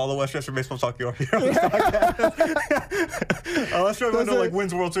 That's all the Westchester baseball talk you hear on this podcast. Unless Wendell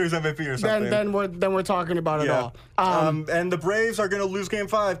wins World Series MVP or something. Then we're talking about it all. And the Braves are going to lose Game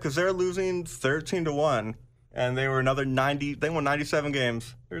 5 because they're losing 13-1. And they were another 90. They won 97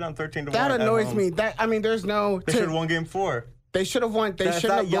 games. They're down 13-1. That annoys me. There's no. They should have won Game 4. They should have won. They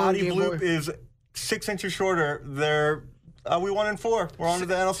should have won Game 4. Yachty bloop is 6 inches shorter. We 1-4. We're on to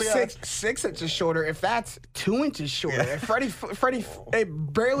the NLCS. 6 inches shorter. If that's 2 inches shorter, if Freddie, it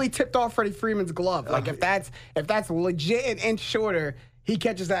barely tipped off Freddie Freeman's glove. If that's legit an inch shorter, he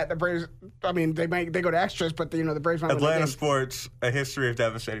catches that. The Braves. I mean, they go to extras, but the Braves. Atlanta sports, a history of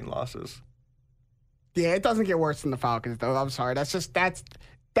devastating losses. Yeah, it doesn't get worse than the Falcons, though. I'm sorry. That's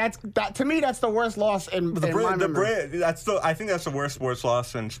to me. That's the worst loss in my memory. I think that's the worst sports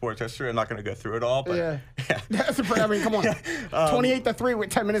loss in sports history. I'm not going to go through it all, but yeah. I mean, come on, 28-3 with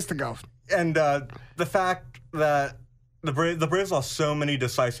 10 minutes to go. And the fact that the Braves lost so many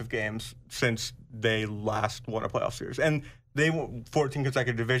decisive games since they last won a playoff series, and they won 14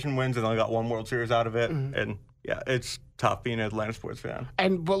 consecutive division wins and only got 1 World Series out of it, and. Yeah, it's tough being an Atlanta sports fan.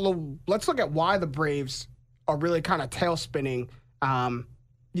 But let's look at why the Braves are really kind of tail spinning,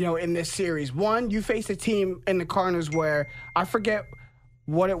 in this series. One, you faced a team in the Cardinals where I forget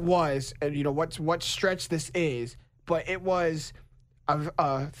what it was, and what stretch this is, but it was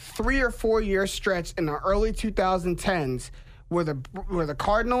a 3 or 4 year stretch in the early 2010s where the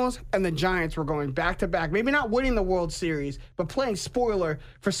Cardinals and the Giants were going back to back, maybe not winning the World Series, but playing spoiler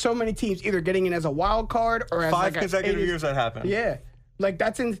for so many teams, either getting in as a wild card or as 5 consecutive years that happened. Yeah. Like,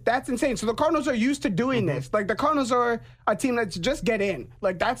 that's insane. So the Cardinals are used to doing this. Like, the Cardinals are a team that's just get in.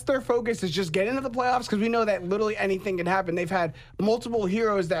 Like, that's their focus, is just get into the playoffs, because we know that literally anything can happen. They've had multiple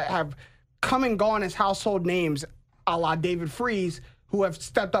heroes that have come and gone as household names, a la David Freese, who have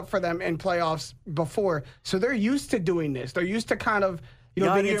stepped up for them in playoffs before. So they're used to doing this. They're used to kind of, being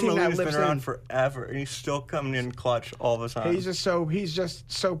a team that lives been around in. forever, and he's still coming in clutch all the time. He's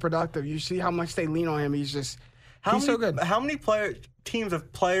just so productive. You see how much they lean on him. He's so good. How many teams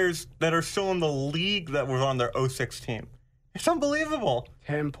of players that are still in the league that was on their 06 team? It's unbelievable.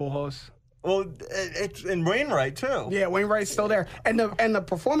 Him, Pujols. Well, it's in Wainwright too. Yeah, Wainwright's still there. And the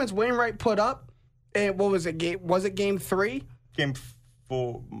performance Wainwright put up, and what was it? Was it game 3? Game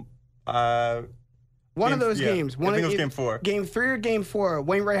 4. One of those games. I think it was game 4. Game 3 or game 4,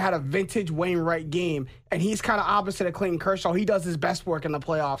 Wainwright had a vintage Wainwright game, and he's kind of opposite of Clayton Kershaw. He does his best work in the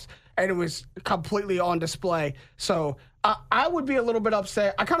playoffs, and it was completely on display. So I would be a little bit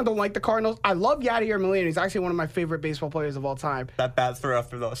upset. I kind of don't like the Cardinals. I love Yadier Molina. He's actually one of my favorite baseball players of all time. That bat throw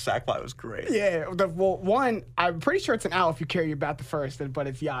after the sac fly was great. Yeah, one, I'm pretty sure it's an out if you carry your bat to first, but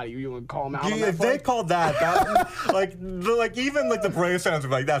it's Yadi. You would call him out. If they called that even the Braves fans would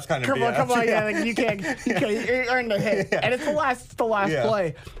be like, that's kind of BS. Come on, yeah, like, you can't earn the hit, Yeah. and it's the last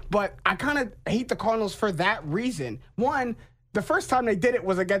play. But I kind of hate the Cardinals for that reason. One, the first time they did it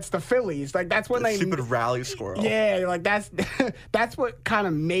was against the Phillies. Like, that's when Stupid rally squirrel. Yeah, like that's what kind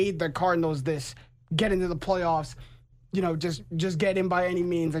of made the Cardinals get into the playoffs. Just get in by any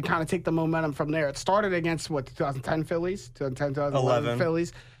means and kind of take the momentum from there. It started against 2010 Phillies, 2011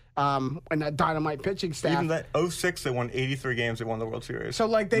 Phillies, and that dynamite pitching staff. Even that 06, they won 83 games. They won the World Series. So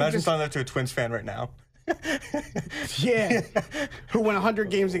like imagine telling that to a Twins fan right now. Yeah, who win 100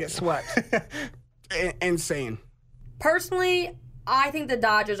 games to get swept. Insane. Personally, I think the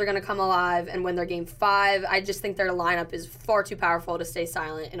Dodgers are going to come alive and win their game 5. I just think their lineup is far too powerful to stay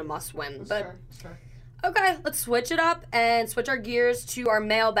silent in a must-win. But Sure. okay, let's switch it up and switch our gears to our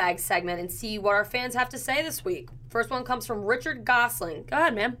mailbag segment and see what our fans have to say this week. First one comes from Richard Gosling. Go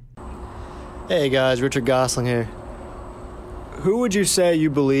ahead, man. Hey guys, Richard Gosling here. Who would you say you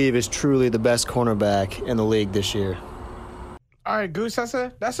believe is truly the best cornerback in the league this year? All right, Goose, that's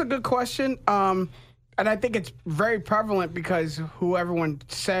a good question. And I think it's very prevalent because who everyone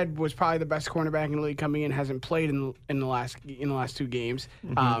said was probably the best cornerback in the league coming in hasn't played in the last 2 games.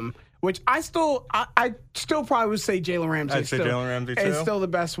 Which I still probably would say Jalen Ramsey. I'd say Jalen Ramsey too. Is still the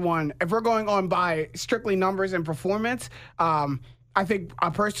best one. If we're going on by strictly numbers and performance, I think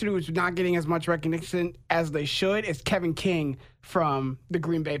a person who's not getting as much recognition as they should is Kevin King from the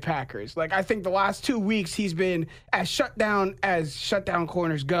Green Bay Packers. Like, I think the last 2 weeks he's been as shutdown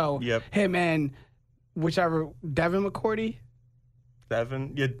corners go. Yep. Him and whichever, Devin McCourty?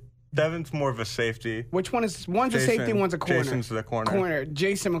 Devin? Yeah, Devin's more of a safety. Which one is, one's a safety, one's a corner. Jason's the corner.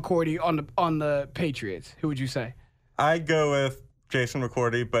 Jason McCourty on the Patriots. Who would you say? I'd go with Jason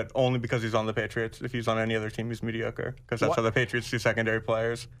McCourty, but only because he's on the Patriots. If he's on any other team, he's mediocre. Because that's how the Patriots do secondary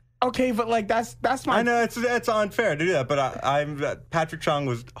players. Okay, but like that's my. I know it's unfair to do that, but Patrick Chung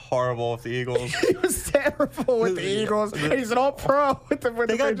was horrible with the Eagles. He was terrible with the Eagles. And he's an all-pro with the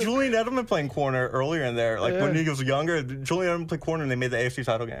They got Julian Edelman playing corner earlier in there. Like when the Eagles were younger, Julian Edelman played corner and they made the AFC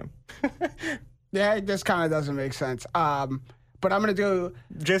title game. Yeah, this kind of doesn't make sense. But I'm going to do...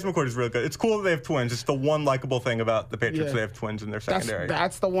 Jason McCourty's really good. It's cool that they have twins. It's the one likable thing about the Patriots. Yeah. They have twins in their secondary.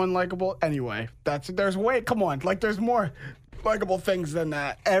 That's the one likable. Anyway, come on. Like, there's more likable things than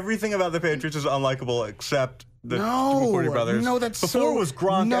that. Everything about the Patriots is unlikable except the McCourty brothers. No, that's Before it was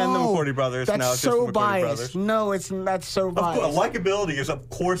Gronk and the McCourty brothers. That's now it's so just the McCourty biased. brothers. No, that's so biased. Of course, likability is, of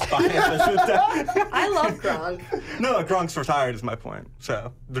course, biased. I love Gronk. No, Gronk's retired is my point.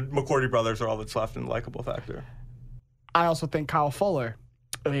 So the McCourty brothers are all that's left in the likable factor. I also think Kyle Fuller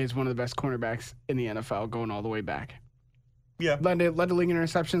is one of the best cornerbacks in the NFL going all the way back. Yeah. Led the league in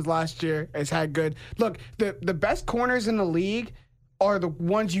interceptions last year. Has had good. Look, the best corners in the league are the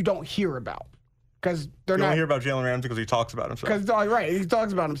ones you don't hear about. Because they're You not. don't hear about Jalen Ramsey because he talks about himself. Because, right, he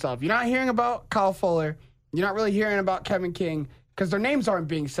talks about himself. You're not hearing about Kyle Fuller. You're not really hearing about Kevin King because their names aren't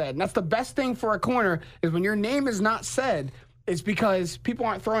being said. And that's the best thing for a corner is when your name is not said, it's because people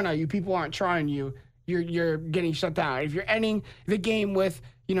aren't throwing at you, people aren't trying you. You're getting shut down. If you're ending the game with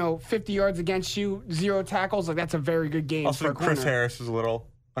 50 yards against you, 0 tackles, like that's a very good game. Also, for a corner. Chris Harris is a little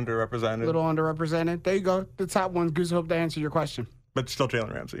underrepresented. There you go. The top ones. Goose, hope to answer your question. But still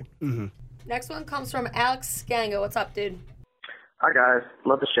Jalen Ramsey. Mm-hmm. Next one comes from Alex Scango. What's up, dude? Hi, guys.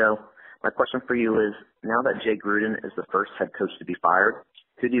 Love the show. My question for you is, now that Jay Gruden is the first head coach to be fired,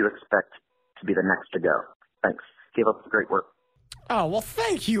 who do you expect to be the next to go? Thanks. Keep up the great work. Oh, well,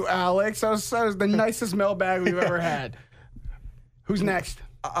 thank you, Alex. That was the nicest mailbag we've ever had. Who's next?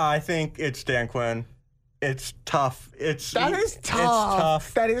 I think it's Dan Quinn. It's tough. That is tough. It's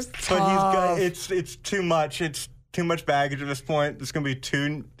tough. That is tough. But it's too much. It's too much baggage at this point. It's going to be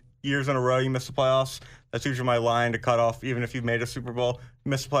 2 years in a row you miss the playoffs. That's usually my line to cut off. Even if you've made a Super Bowl, you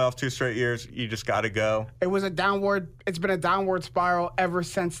miss the playoffs 2 straight years, you just got to go. It's been a downward spiral ever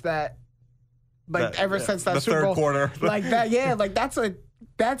since that. Since that the Super third Bowl. Quarter. Like that, yeah. Like that's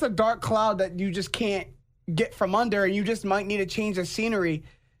a dark cloud that you just can't get from under, and you just might need a change of scenery,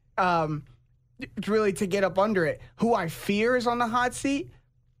 really to get up under it. Who I fear is on the hot seat,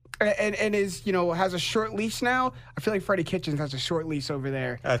 and is has a short leash now. I feel like Freddie Kitchens has a short leash over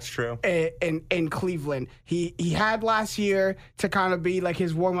there. That's true. In Cleveland, he had last year to kind of be like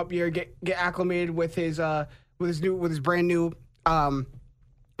his warm up year, get acclimated with his brand new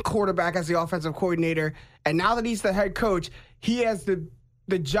quarterback as the offensive coordinator, and now that he's the head coach, he has the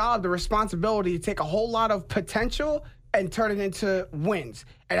job, the responsibility to take a whole lot of potential and turn it into wins.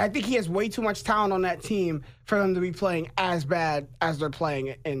 And I think he has way too much talent on that team for them to be playing as bad as they're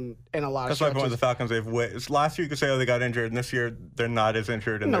playing in a lot of stretches. That's my point with the Falcons. Last year you could say, they got injured, and this year they're not as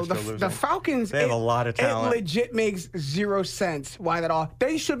injured, and they're still losing. The Falcons, they have a lot of talent. It legit makes zero sense why that all.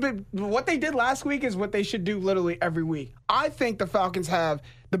 They should be. What they did last week is what they should do literally every week. I think the Falcons have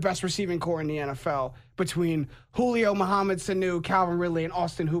the best receiving core in the NFL between Julio, Mohamed Sanu, Calvin Ridley, and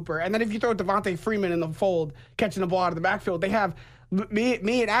Austin Hooper. And then if you throw Devontae Freeman in the fold, catching the ball out of the backfield, they have me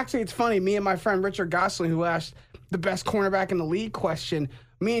and actually it's funny, me and my friend Richard Gosling, who asked the best cornerback in the league question,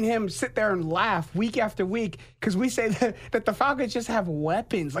 me and him sit there and laugh week after week because we say that the Falcons just have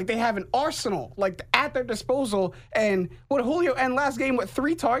weapons. Like, they have an arsenal, like, at their disposal. And what Julio end last game with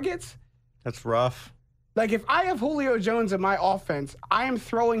 3 targets? That's rough. Like, if I have Julio Jones in my offense, I am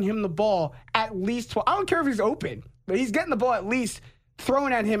throwing him the ball at least 12. I don't care if he's open, but he's getting the ball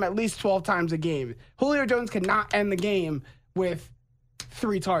throwing at him at least 12 times a game. Julio Jones cannot end the game with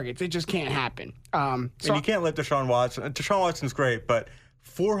 3 targets. It just can't happen. And you can't let Deshaun Watson. Deshaun Watson's great, but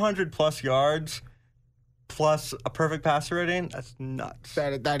 400-plus yards plus a perfect passer rating, that's nuts.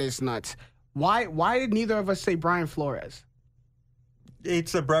 That is nuts. Why did neither of us say Brian Flores?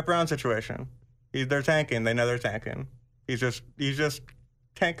 It's a Brett Brown situation. They're tanking. They know they're tanking. He's just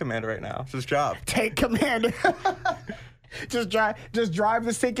tank commander right now. It's his job. Tank commander. Just drive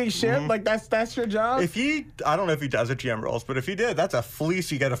the sinking ship. Mm-hmm. Like that's your job. I don't know if he does at GM roles, but if he did, that's a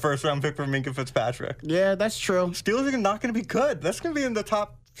fleece. You get a 1st-round pick from Minkah Fitzpatrick. Yeah, that's true. Steelers are not going to be good. That's going to be in the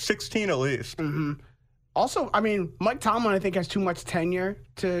top 16 at least. Mm-hmm. Also, I mean, Mike Tomlin, I think, has too much tenure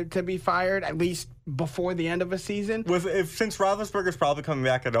to be fired, at least before the end of a season. Since Roethlisberger's probably coming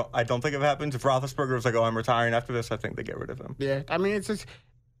back, I don't think it happens. If Roethlisberger was like, I'm retiring after this, I think they get rid of him. Yeah, I mean, it's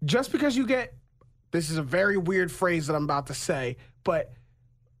just because you get. This is a very weird phrase that I'm about to say, but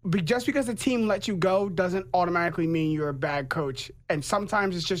just because the team lets you go doesn't automatically mean you're a bad coach. And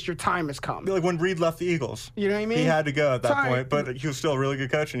sometimes it's just your time has come. Like when Reed left the Eagles. You know what I mean? He had to go at that point, but he was still a really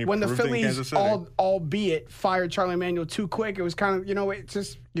good coach, and he proved it in Kansas City. When the Phillies, albeit fired Charlie Manuel too quick, it was kind of, it's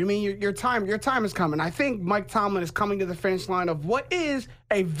just, your time is coming. I think Mike Tomlin is coming to the finish line of what is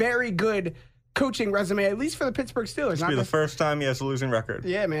a very good coaching resume, at least for the Pittsburgh Steelers. This will be the first time he has a losing record.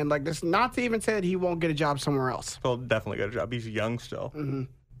 Yeah, man. Like, this, not to even say that he won't get a job somewhere else. He'll definitely get a job. He's young still. Mm-hmm.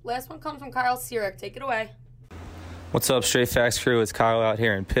 Last one comes from Kyle Sirik. Take it away. What's up, Straight Facts crew? It's Kyle out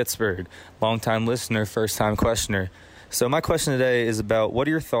here in Pittsburgh. Long-time listener, first-time questioner. So my question today is about what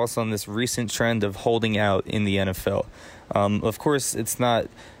are your thoughts on this recent trend of holding out in the NFL? Of course, it's not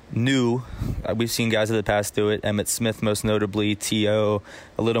new. We've seen guys of the past do it. Emmitt Smith, most notably, T.O.,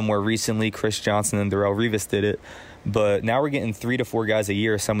 a little more recently, Chris Johnson and Darrelle Revis did it. But now we're getting 3 to 4 guys a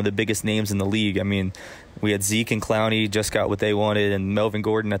year, some of the biggest names in the league. I mean, we had Zeke and Clowney just got what they wanted, and Melvin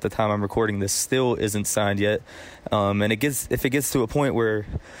Gordon, at the time I'm recording this, still isn't signed yet. And if it gets to a point where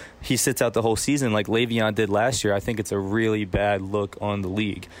he sits out the whole season like Le'Veon did last year, I think it's a really bad look on the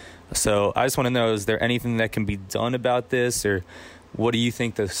league. So I just want to know, is there anything that can be done about this, or what do you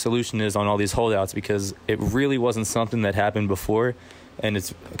think the solution is on all these holdouts? Because it really wasn't something that happened before, and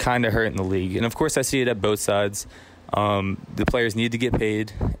it's kind of hurting the league. And, of course, I see it at both sides. The players need to get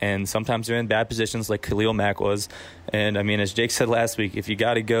paid, and sometimes they're in bad positions like Khalil Mack was. And, I mean, as Jake said last week, if you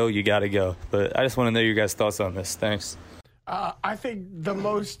got to go, you got to go. But I just want to know your guys' thoughts on this. Thanks. I think the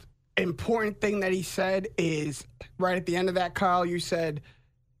most important thing that he said is right at the end of that, Kyle, you said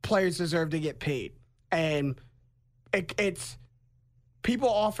players deserve to get paid. And it's people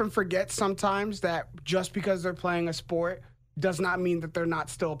often forget sometimes that just because they're playing a sport does not mean that they're not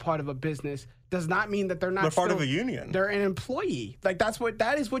still a part of a business. Does not mean that they're not. They're part of a union. They're an employee. Like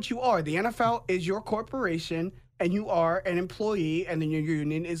that is what you are. The NFL is your corporation, and you are an employee, and then your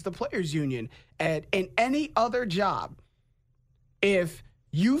union is the players' union. And in any other job, if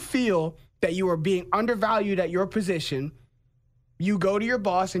you feel that you are being undervalued at your position, you go to your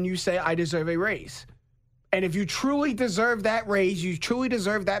boss and you say, I deserve a raise. And if you truly deserve that raise, you truly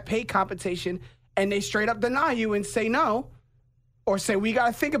deserve that pay compensation, and they straight up deny you and say no, or say, we got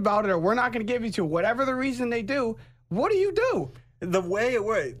to think about it, or we're not going to give you to, whatever the reason they do, what do you do? The way it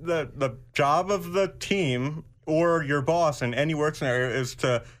works, the job of the team or your boss in any work scenario is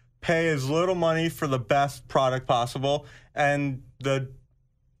to pay as little money for the best product possible, and the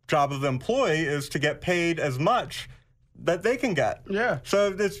job of the employee is to get paid as much that they can get. Yeah.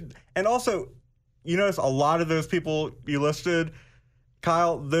 So this, and also, you notice a lot of those people you listed,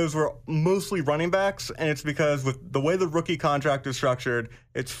 Kyle, those were mostly running backs, and it's because with the way the rookie contract is structured,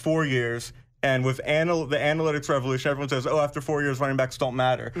 it's 4 years. And with the analytics revolution, everyone says, after 4 years, running backs don't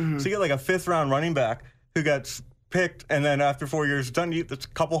matter. So you get like a fifth-round running back who gets picked, and then after 4 years, done. It's a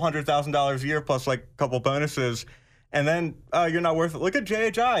couple $100,000 a year plus like a couple bonuses, and then you're not worth it. Look at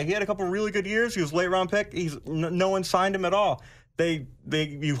J.H.I. He had a couple really good years. He was a late-round pick. No one signed him at all.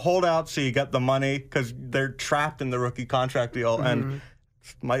 You hold out so you get the money because they're trapped in the rookie contract deal, and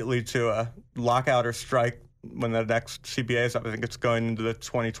might lead to a lockout or strike when the next CBA is up. I think it's going into the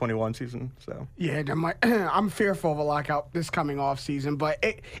 2021 season. So yeah, I'm fearful of a lockout this coming off season, but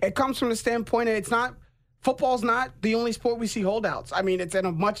it comes from the standpoint that football's not the only sport we see holdouts. I mean, it's in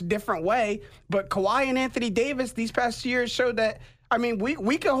a much different way, but Kawhi and Anthony Davis these past years showed that, I mean,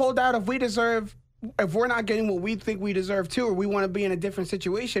 we can hold out if we're not getting what we think we deserve to, or we want to be in a different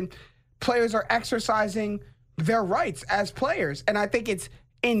situation. Players are exercising their rights as players. And I think it's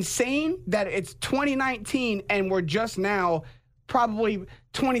insane that it's 2019 and we're just now, probably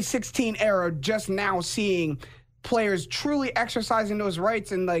 2016 era, just now seeing players truly exercising those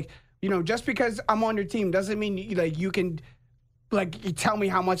rights. And just because I'm on your team doesn't mean you can you tell me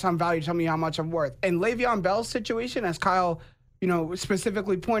how much I'm valued, tell me how much I'm worth. And Le'Veon Bell's situation, as Kyle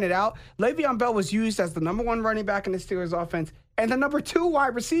specifically pointed out, Le'Veon Bell was used as the number 1 running back in the Steelers offense and the number 2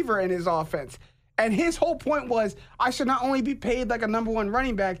 wide receiver in his offense. And his whole point was, I should not only be paid like a number 1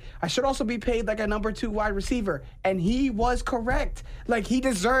 running back, I should also be paid like a number 2 wide receiver. And he was correct. He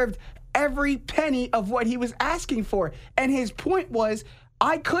deserved every penny of what he was asking for. And his point was,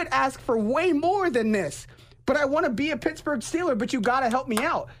 I could ask for way more than this, but I want to be a Pittsburgh Steeler, but you got to help me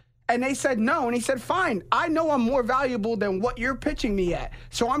out. And they said no, and he said, fine, I know I'm more valuable than what you're pitching me at,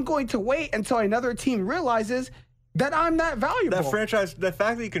 so I'm going to wait until another team realizes that I'm that valuable. The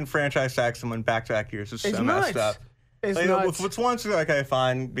fact that you can franchise tag someone back-to-back years is so messed up. It's nuts. What's once, okay,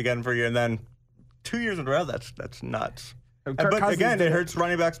 fine, be getting for you, and then 2 years in a row, that's nuts. But again, it hurts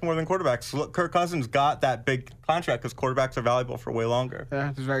running backs more than quarterbacks. Look, Kirk Cousins got that big contract because quarterbacks are valuable for way longer. Yeah,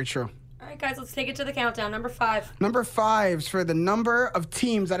 that's very true. All right, guys, let's take it to the countdown. Number 5. Number 5's for the number of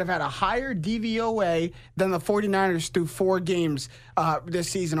teams that have had a higher DVOA than the 49ers through 4 games this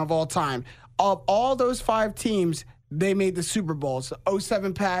season of all time. Of all those 5 teams, they made the Super Bowls. The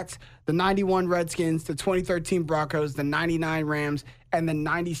 07 Pats, the 91 Redskins, the 2013 Broncos, the 99 Rams, and the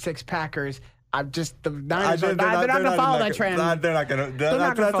 96 Packers. The Niners they're not going to follow that trend. They're not going to.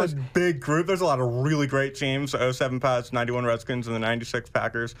 That's a big group. There's a lot of really great teams. The 07 Pats, 91 Redskins, and the 96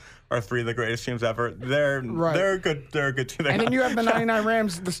 Packers are 3 of the greatest teams ever. They're good. They're a good team. And then you have the 99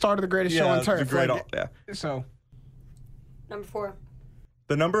 Rams, the start of the greatest show on turf. Number 4.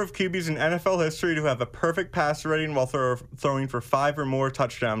 The number of QBs in NFL history to have a perfect passer rating while throwing for 5 or more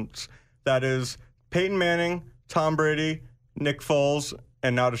touchdowns. That is Peyton Manning, Tom Brady, Nick Foles,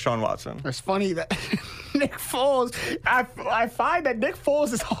 and now Deshaun Watson. It's funny that Nick Foles, I find that Nick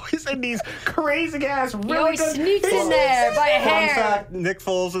Foles is always in these crazy ass, really he always good sneaks in there by a hair. In fact, Nick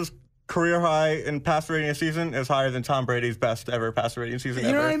Foles' career high in passer rating a season is higher than Tom Brady's best ever passer rating season ever.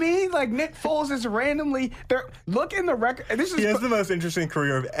 You know what I mean? Nick Foles is randomly there. Look in the record. He has the most interesting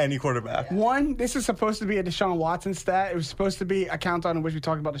career of any quarterback. One, this is supposed to be a Deshaun Watson stat. It was supposed to be a countdown in which we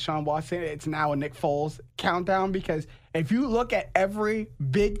talked about Deshaun Watson. It's now a Nick Foles countdown because if you look at every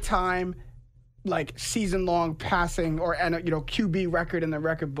big time season-long passing or QB record in the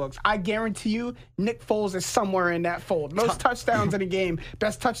record books, I guarantee you Nick Foles is somewhere in that fold. Most touchdowns in a game,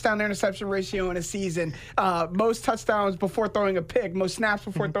 best touchdown to interception ratio in a season, most touchdowns before throwing a pick, most snaps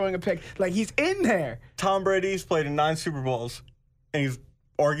before throwing a pick. He's in there. Tom Brady's played in 9 Super Bowls, and he's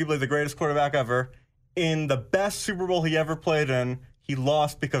arguably the greatest quarterback ever. In the best Super Bowl he ever played in, he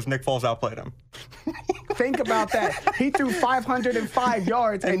lost because Nick Foles outplayed him. Think about that. He threw 505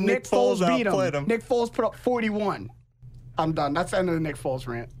 yards, and Nick Foles beat him. Nick Foles put up 41. I'm done. That's the end of the Nick Foles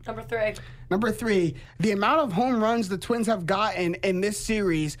rant. Number 3. Number 3, the amount of home runs the Twins have gotten in this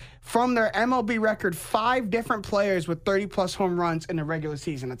series from their MLB record, 5 different players with 30-plus home runs in the regular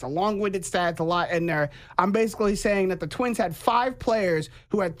season. It's a long-winded stat. It's a lot in there. I'm basically saying that the Twins had 5 players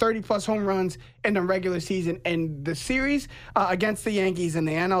who had 30-plus home runs in the regular season. In the series against the Yankees in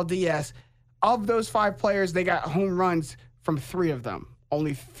the NLDS, of those 5 players, they got home runs from 3 of them.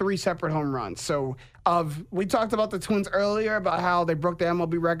 Only 3 separate home runs. So we talked about the Twins earlier about how they broke the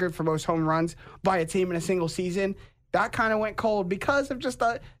MLB record for most home runs by a team in a single season. That kind of went cold because of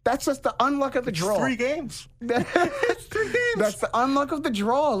that's just the unluck of the draw. 3 games. It's 3 games. That's the unluck of the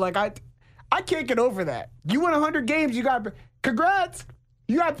draw. Like I can't get over that. You win 100 games, you got congrats.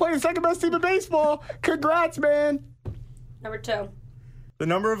 You got to play the second best team in baseball. Congrats, man. Number 2. The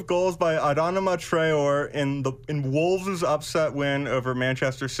number of goals by Adama Traore in Wolves' upset win over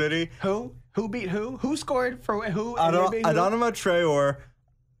Manchester City. Who? Who beat who? Who scored for who? Adama Traore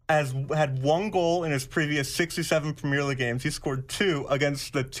has had 1 goal in his previous 67 Premier League games. He scored 2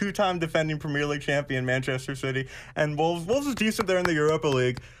 against the 2-time defending Premier League champion Manchester City. And Wolves is decent there in the Europa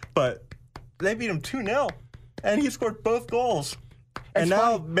League, but they beat him 2-0. And he scored both goals. And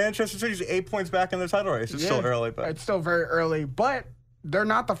now Manchester City's 8 points back in the title race. It's still early, but it's still very early. But they're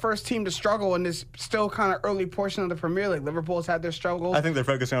not the first team to struggle in this still kind of early portion of the Premier League. Liverpool's had their struggles. I think they're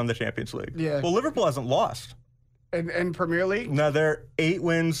focusing on the Champions League. Yeah. Well, Liverpool hasn't lost. In Premier League? No, they're 8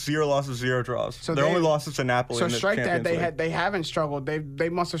 wins, 0 losses, 0 draws. So their only losses to Napoli. So in the strike Champions that League. they haven't struggled. They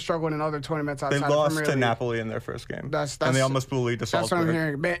must have struggled in other tournaments outside They of lost Premier to League. Napoli in their first game. That's and they almost blew lead to That's Salzburg. what I'm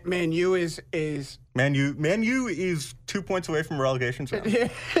hearing. Man U is Man U is 2 points away from relegation zone.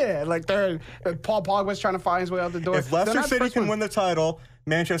 yeah, like Paul Pogba's trying to find his way out the door. If Leicester City can win the title,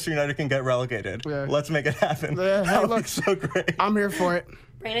 Manchester United can get relegated. Yeah. Let's make it happen. Yeah, that would be so great. I'm here for it.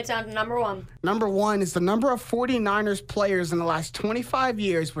 Bring it down to number 1. Number 1 is the number of 49ers players in the last 25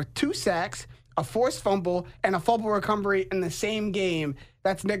 years with 2 sacks, a forced fumble, and a fumble recovery in the same game.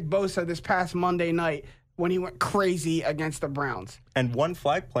 That's Nick Bosa this past Monday night when he went crazy against the Browns. And 1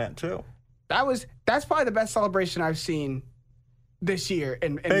 flag plant, too. That's probably the best celebration I've seen this year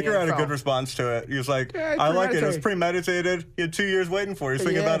in Baker the had a NFL. good response to it. He was like, Yeah, I like it. It was premeditated. He had 2 years waiting for it. He's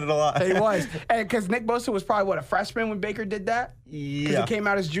thinking about it a lot. He was. Because Nick Bosa was probably, a freshman when Baker did that? Because Yeah. he came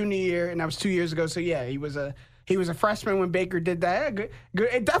out his junior year, and that was 2 years ago. So, yeah, he was a freshman when Baker did that. Yeah, good.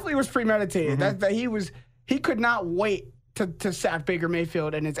 It definitely was premeditated. He could not wait to sack Baker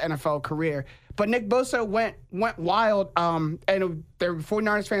Mayfield in his NFL career. But Nick Bosa went wild, and the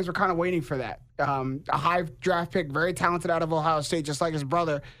 49ers fans were kind of waiting for that. A high draft pick, very talented out of Ohio State, just like his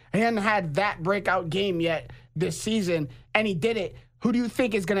brother. He hadn't had that breakout game yet this season, and he did it. Who do you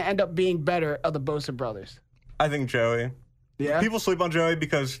think is going to end up being better of the Bosa brothers? I think Joey. Yeah. People sleep on Joey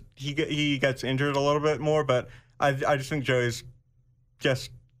because he gets injured a little bit more, but I just think Joey's just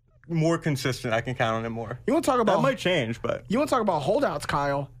more consistent. I can count on him more. You want to talk about that might change, but you want to talk about holdouts,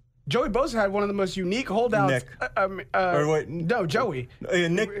 Kyle? Joey Bosa had one of the most unique holdouts. Nick. No, Joey.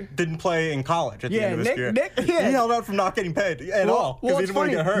 Nick didn't play in college at the end of his career. Nick, he held out from not getting paid at all because he didn't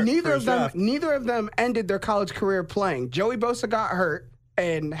want to get hurt. Neither of them ended their college career playing. Joey Bosa got hurt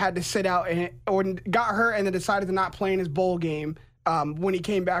and had to sit out, or got hurt and then decided to not play in his bowl game when he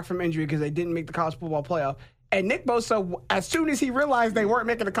came back from injury because they didn't make the college football playoff. And Nick Bosa, as soon as he realized they weren't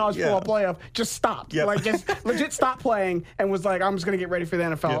making the college football playoff, just stopped. Yep. Like, just legit stopped playing and was like, I'm just going to get ready for the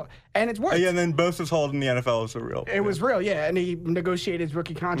NFL. Yep. And it's worked. Yeah, and then Bosa's hold in the NFL was real. It was real, yeah. And he negotiated his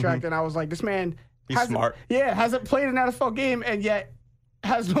rookie contract, and I was like, this man smart. Yeah, hasn't played an NFL game and yet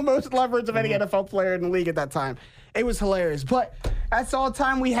has the most leverage of any NFL player in the league at that time. It was hilarious. But that's all the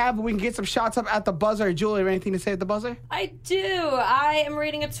time we have. We can get some shots up at the buzzer. Julie, have anything to say at the buzzer? I do. I am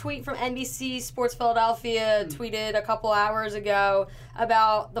reading a tweet from NBC Sports Philadelphia, tweeted a couple hours ago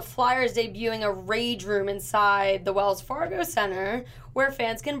about the Flyers debuting a rage room inside the Wells Fargo Center where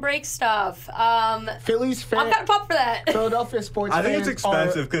fans can break stuff. Phillies fans. I'm kind of pumped for that. Philadelphia sports I think fans it's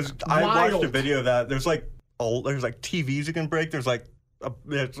expensive because I watched wild. a video of that. There's like TVs you can break. There's like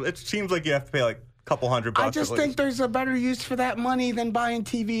it seems like you have to pay like a couple $100. I just think there's a better use for that money than buying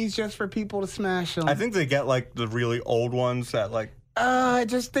TVs just for people to smash them. I think they get like the really old ones that like. I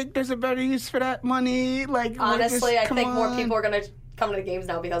just think there's a better use for that money. Like Honestly, I think more on. people are going to come to the games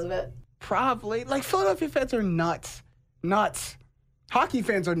now because of it. Probably. Like, Philadelphia fans are nuts. Nuts. Hockey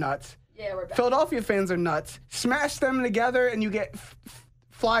fans are nuts. Yeah, we're back. Philadelphia fans are nuts. Smash them together and you get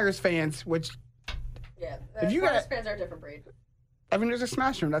Flyers fans, which, Yeah, If you Flyers got- fans are a different breed. I mean, there's a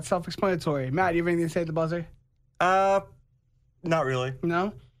smash room. That's self-explanatory. Matt, you have anything to say at the buzzer? Not really.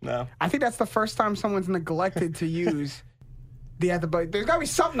 No? No. I think that's the first time someone's neglected to use There's got to be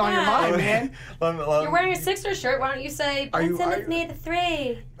something on your mind, man. You're wearing a Sixers shirt. Why don't you say Ben Simmons made a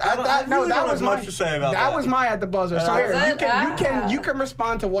three? That was much to say about that. That was my at the buzzer. So here, you can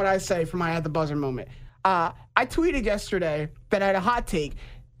respond to what I say for my at the buzzer moment. I tweeted yesterday that I had a hot take.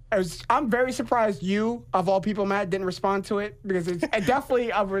 I'm very surprised you, of all people, Matt, didn't respond to it because it's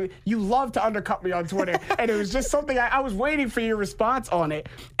definitely you love to undercut me on Twitter, and it was just something I was waiting for your response on it.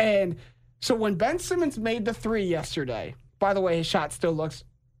 And so when Ben Simmons made the three yesterday, by the way, his shot still looks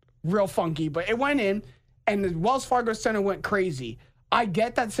real funky, but it went in, and the Wells Fargo Center went crazy. I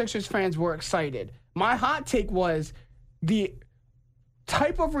get that Sixers fans were excited. My hot take was the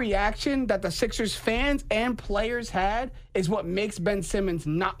type of reaction that the Sixers fans and players had is what makes Ben Simmons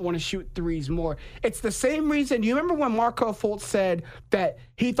not want to shoot threes more. It's the same reason. You remember when Marco Fultz said that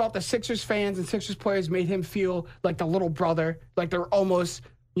he thought the Sixers fans and Sixers players made him feel like the little brother, like they're almost,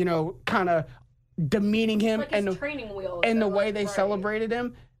 kind of demeaning him like and training wheels and the way they celebrated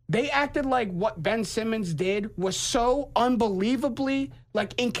him. They acted like what Ben Simmons did was so unbelievably,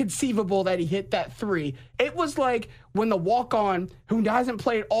 inconceivable that he hit that three. It was like when the walk-on, who hasn't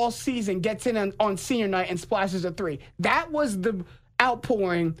played all season, gets in on senior night and splashes a three. That was the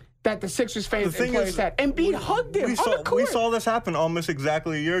outpouring that the Sixers fans and players had. Embiid hugged him on the court. We saw this happen almost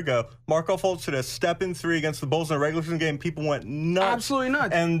exactly a year ago. Marco Fultz hit a step-in three against the Bulls in a regular season game. People went nuts. Absolutely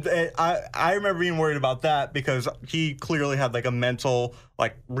nuts. And I remember being worried about that because he clearly had a mental,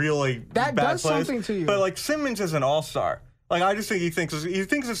 really that bad does place. Something to you. But Simmons is an all-star. I just think he thinks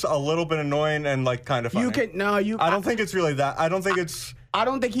it's a little bit annoying and kind of funny. I don't think it's really that. I don't think it's. I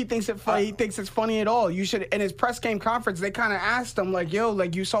don't think he thinks it funny. He thinks it's funny at all. You should. In his press game conference, they kind of asked him,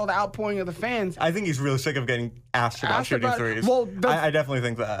 you saw the outpouring of the fans. I think he's really sick of getting asked about shooting threes. Well, I definitely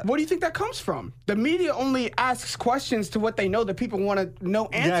think that. What do you think that comes from? The media only asks questions to what they know that people want to know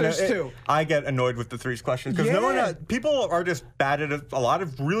answers to. I get annoyed with the threes questions because people are just bad at it. A lot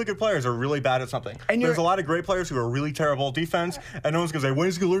of really good players are really bad at something. And there's a lot of great players who are really terrible at defense, and no one's going to say, when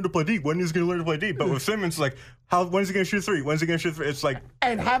is he going to learn to play deep? When is he going to learn to play deep? But with Simmons, when is he going to shoot three? When is he going to shoot three? It's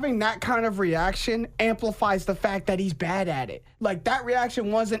And having that kind of reaction amplifies the fact that he's bad at it. That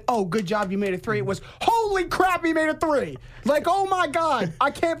reaction wasn't, oh, good job, you made a three. It was, holy crap, he made a three. Oh, my God,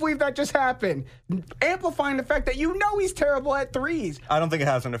 I can't believe that just happened. Amplifying the fact that he's terrible at threes. I don't think it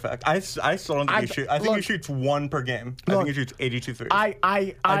has an effect. I still don't think he shoots. I think he shoots one per game. I think he shoots 82 threes.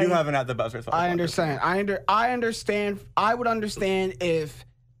 I do have an at the buzzer thought. I understand. I understand. I would understand if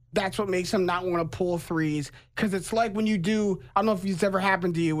that's what makes him not want to pull threes. Because it's like when you do, I don't know if it's ever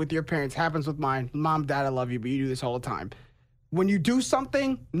happened to you with your parents. Happens with mine. Mom, Dad, I love you, but you do this all the time. When you do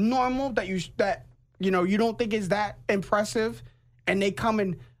something normal that you don't think is that impressive, and they come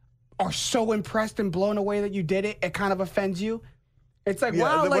and are so impressed and blown away that you did it, it kind of offends you. It's like,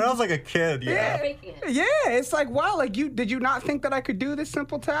 wow. When I was a kid, it's like, wow, did you not think that I could do this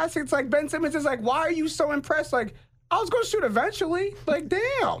simple task? It's like Ben Simmons is why are you so impressed? I was going to shoot eventually.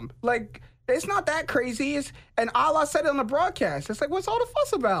 Damn. It's not that crazy. And Allah said it on the broadcast. It's what's all the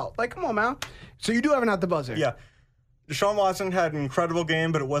fuss about? Come on, man. So you do have an at the buzzer. Yeah. Deshaun Watson had an incredible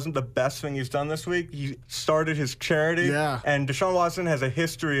game, but it wasn't the best thing he's done this week. He started his charity. Yeah. And Deshaun Watson has a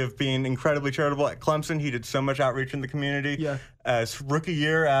history of being incredibly charitable. At Clemson, he did so much outreach in the community. Yeah. His rookie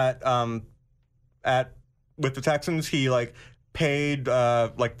year with the Texans, he paid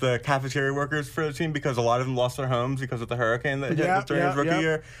the cafeteria workers for the team because a lot of them lost their homes because of the hurricane that hit during his rookie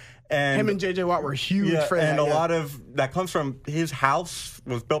year. And him and J.J. Watt were huge for that. And a lot of that comes from his house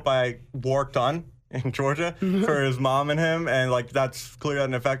was built by Warwick Dunn in Georgia for his mom and him, and that's clearly had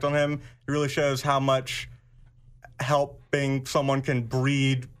an effect on him. It really shows how much helping someone can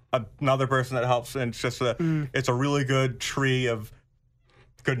breed another person that helps, and it's just it's a really good tree of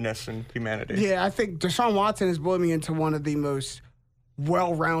goodness and humanity. Yeah, I think Deshaun Watson has blown me into one of the most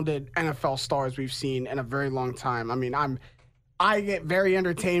well-rounded NFL stars we've seen in a very long time. I mean, I get very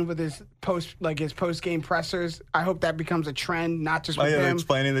entertained with his post-game pressers. I hope that becomes a trend, not just with him.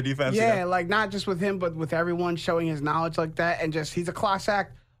 Explaining the defense. Yeah, not just with him, but with everyone showing his knowledge like that. And just, he's a class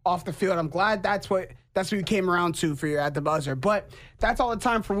act off the field. I'm glad that's what you came around to for your at the buzzer. But that's all the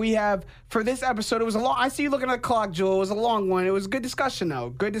time we have for this episode. It was a long. I see you looking at the clock, Jewel. It was a long one. It was a good discussion, though.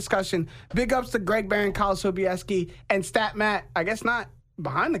 Good discussion. Big ups to Greg Barron, Kyle Sobieski, and Stat Matt. I guess not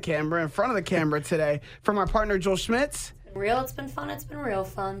behind the camera, in front of the camera today. For my partner, Joel Schmitz. Real, it's been fun. It's been real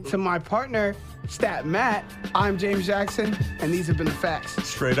fun. To my partner, Stat Matt, I'm James Jackson, and these have been the facts.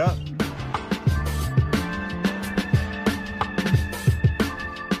 Straight up.